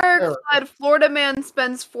 Underwear-clad Florida man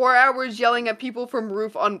spends 4 hours yelling at people from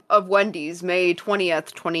roof of Wendy's, May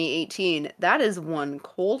 20th, 2018. That is one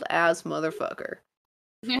cold-ass motherfucker.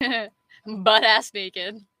 Butt ass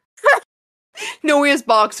naked. No, he has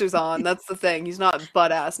boxers on. That's the thing. He's not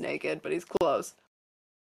butt-ass naked, but he's close.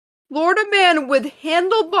 Florida man with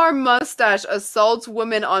handlebar mustache assaults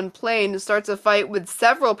woman on plane, starts a fight with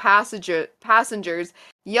several passengers,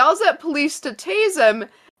 yells at police to tase him,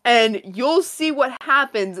 and you'll see what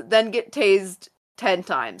happens, then get tased 10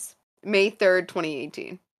 times. May 3rd,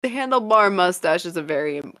 2018. The handlebar mustache is a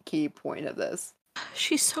very key point of this.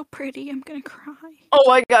 She's so pretty. I'm gonna cry. Oh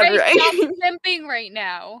my god, Ray, right? stop simping right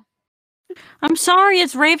now. I'm sorry.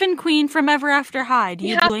 It's Raven Queen from Ever After High. Do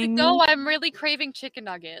You you have to blame go. me? I'm really craving chicken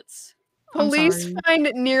nuggets. I'm Police sorry.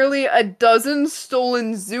 find nearly a dozen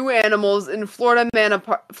stolen zoo animals in Florida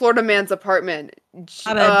man's apartment.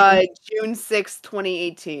 I bet June 6th,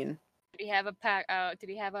 2018. Did he have a pack? Did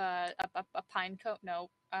he have a pine cone? No.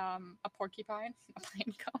 A porcupine. A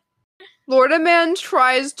pine cone. Florida man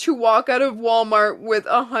tries to walk out of Walmart with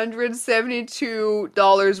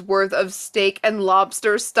 $172 worth of steak and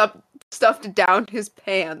lobster stuffed down his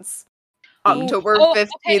pants. October 15th,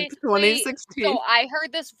 okay, 2016. So I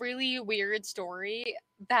heard this really weird story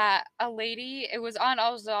that a lady. I was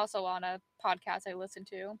also on a podcast I listened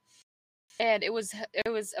to, and it was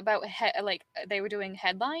about like they were doing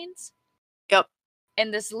headlines. Yep.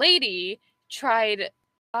 And this lady tried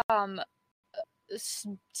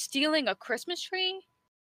stealing a Christmas tree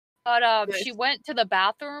But she Yes. went to the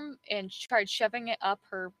bathroom and tried shoving it up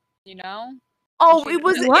her, Oh, she- it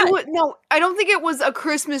was What? no, I don't think it was a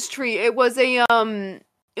Christmas tree. It was a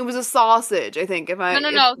sausage, I think.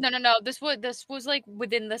 No. This was like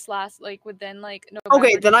within November.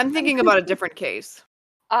 Okay, then I'm December. thinking about a different case.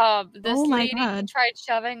 This Oh my lady God. tried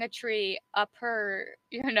shoving a tree up her,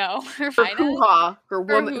 her Her vagina hoo-ha, her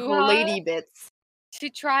woman, her hoo-ha. lady bits. to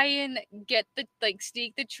try and get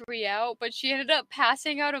sneak the tree out, but she ended up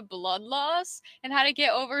passing out of blood loss and had to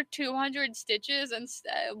get over 200 stitches. And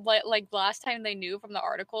like last time they knew from the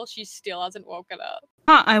article, she still hasn't woken up.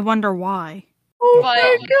 Huh, I wonder why. Oh But-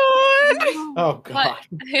 my god! Oh But god.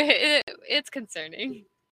 it's concerning.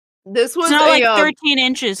 This was It's not like a 13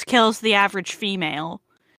 inches kills the average female.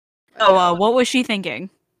 So, what was she thinking?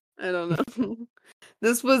 I don't know.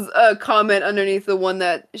 This was a comment underneath the one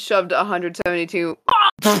that shoved 172.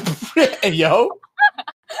 Hey, yo.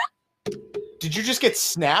 Did you just get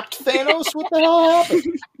snapped, Thanos? What the hell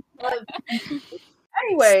happened?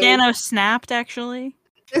 Anyway, Thanos snapped, actually.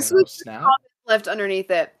 this Thanos was snap? left underneath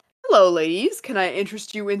it. Hello, ladies. Can I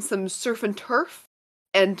interest you in some surf and turf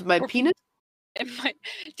and my penis? Do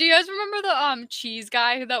you guys remember the cheese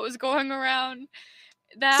guy that was going around?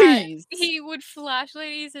 That Cheese. he would flash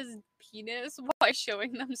ladies his penis by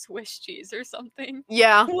showing them Swiss cheese or something.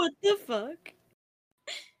 Yeah. What the fuck?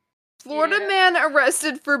 Florida Yeah. man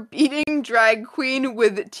arrested for beating drag queen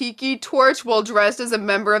with tiki torch while dressed as a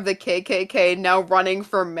member of the KKK, now running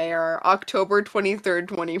for mayor. October 23rd,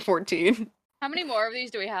 2014. How many more of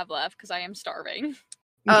these do we have left? Because I am starving.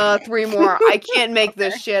 3 more. I can't make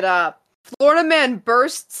this shit up. Florida man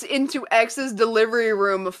bursts into ex's delivery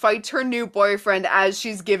room, fights her new boyfriend as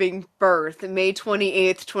she's giving birth. May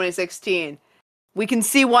 28th, 2016. We can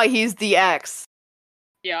see why he's the ex.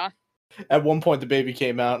 Yeah. At one point, the baby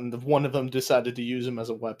came out, and one of them decided to use him as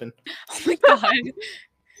a weapon. Oh my god.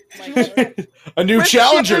 Oh my God. A new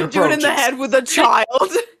challenger Dude in the approaches. head with a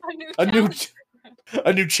child.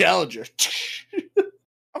 A new challenger.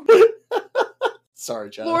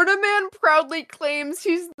 Sorry, child. Florida man proudly claims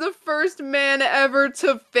he's the first man ever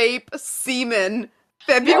to vape semen.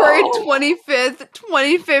 February 25th,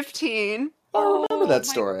 2015. I remember Oh that my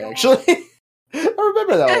story, God. actually. I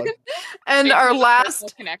remember that one. And Maybe our there's a last personal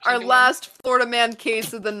connection our to him. last Florida man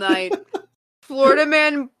case of the night. Florida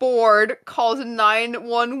man bored calls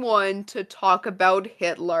 911 to talk about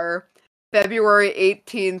Hitler. February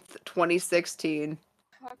 18th, 2016.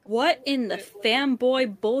 What in the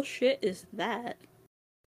fanboy bullshit is that?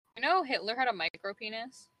 You know Hitler had a micro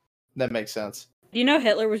penis? That makes sense. Do you know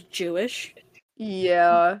Hitler was Jewish?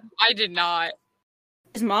 Yeah. I did not.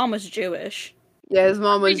 His mom was Jewish. Yeah, his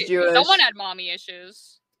mom was Jewish. Someone had mommy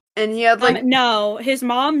issues. And he had like No, his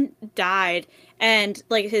mom died, and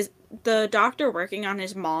the doctor working on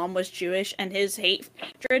his mom was Jewish, and his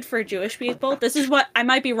hatred for Jewish people. This is what I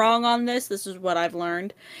might be wrong on this. This is what I've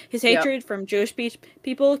learned. His hatred from Jewish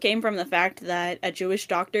people came from the fact that a Jewish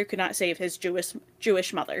doctor could not save his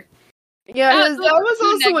Jewish mother. yeah, That that was was too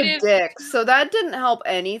also negative. a dick, so that didn't help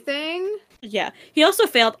anything. Yeah, he also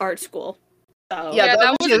failed art school. So. Yeah, Yeah, that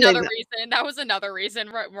that was was the other another thing. reason. That was another reason.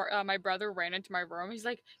 My brother ran into my room. He's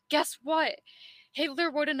like, "Guess what? Hitler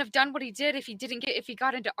wouldn't have done what he did if he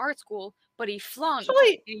got into art school, but he flunked. Actually,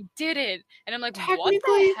 And he did it." And I'm like, "What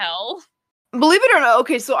technically- the hell?" believe it or not,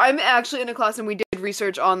 okay, so I'm actually in a class and we did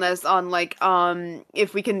research on this on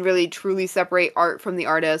if we can really truly separate art from the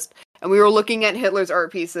artist. And we were looking at Hitler's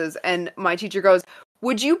art pieces and my teacher goes,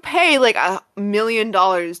 "Would you pay like $1 million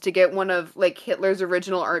to get one of like Hitler's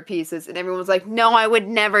original art pieces?" And everyone was like, "No, I would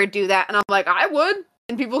never do that." And I'm like, "I would."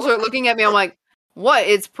 And people start looking at me. I'm like, "What?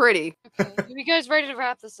 It's pretty." Okay, you guys ready to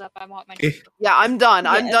wrap this up? I want my. Yeah, I'm done.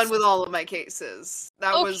 I'm Yes. done with all of my cases.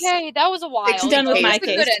 That was Okay, that was a while. I'm done but with it my was a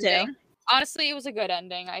good case, too. ending. Honestly, it was a good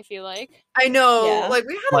ending. I feel like I know. Yeah. Like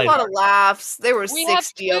we had a lot of laughs. There were we have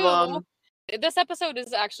 60 of them. This episode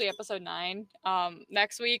is actually episode 9.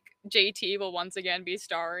 Next week JT will once again be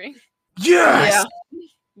starring. Yes!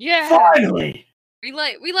 Yeah, Finally! we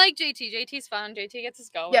like JT. JT's fun. JT gets us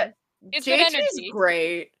going. Yeah, It's good JT's energy.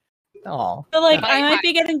 great. Oh. But like, Yeah. I might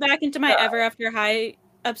be getting back into my Ever After High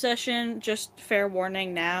obsession. Just fair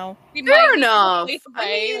warning now. We Fair might be enough. too I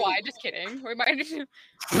Ray. mean- Why? Just kidding. Ray might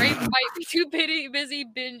be too busy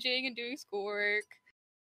binging and doing schoolwork.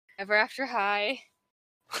 Ever After High.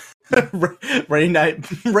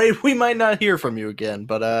 Ray, we might not hear from you again,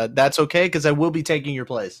 but that's okay because I will be taking your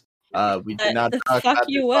place. We did not The talk fuck about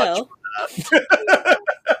you this will. much.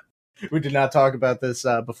 We did not talk about this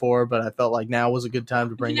before, but I felt like now was a good time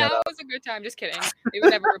to bring Now that up. was a good time. Just kidding. They would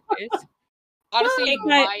never replace. Honestly, Take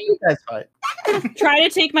my- my That's fine. Try to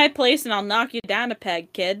take my place, and I'll knock you down a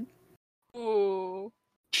peg, kid. ooh.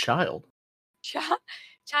 Child. Child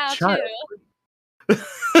Child. chill.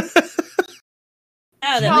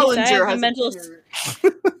 Yeah, at least I Challenger have the has a mental. beard.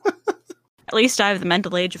 At least I have the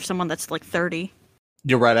mental age of someone that's like 30.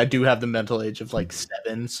 You're right. I do have the mental age of like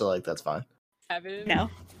 7, so like that's fine. 7. No.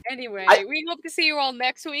 Anyway, I- we hope to see you all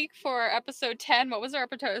next week for episode 10. What was our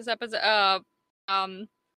episode?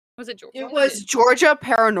 Was it Georgia? It was Georgia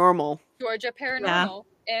Paranormal. Georgia Paranormal.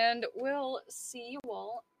 And we'll see you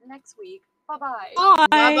all next week. Bye-bye. Bye.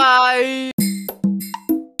 Bye bye.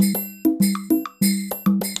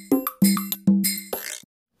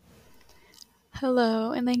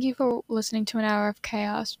 Hello, and thank you for listening to An Hour of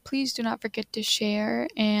Chaos. Please do not forget to share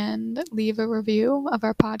and leave a review of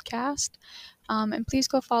our podcast. And please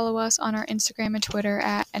go follow us on our Instagram and Twitter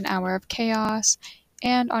at An Hour of Chaos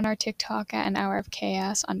and on our TikTok at An Hour of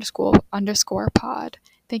Chaos _pod.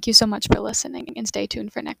 Thank you so much for listening and stay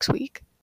tuned for next week.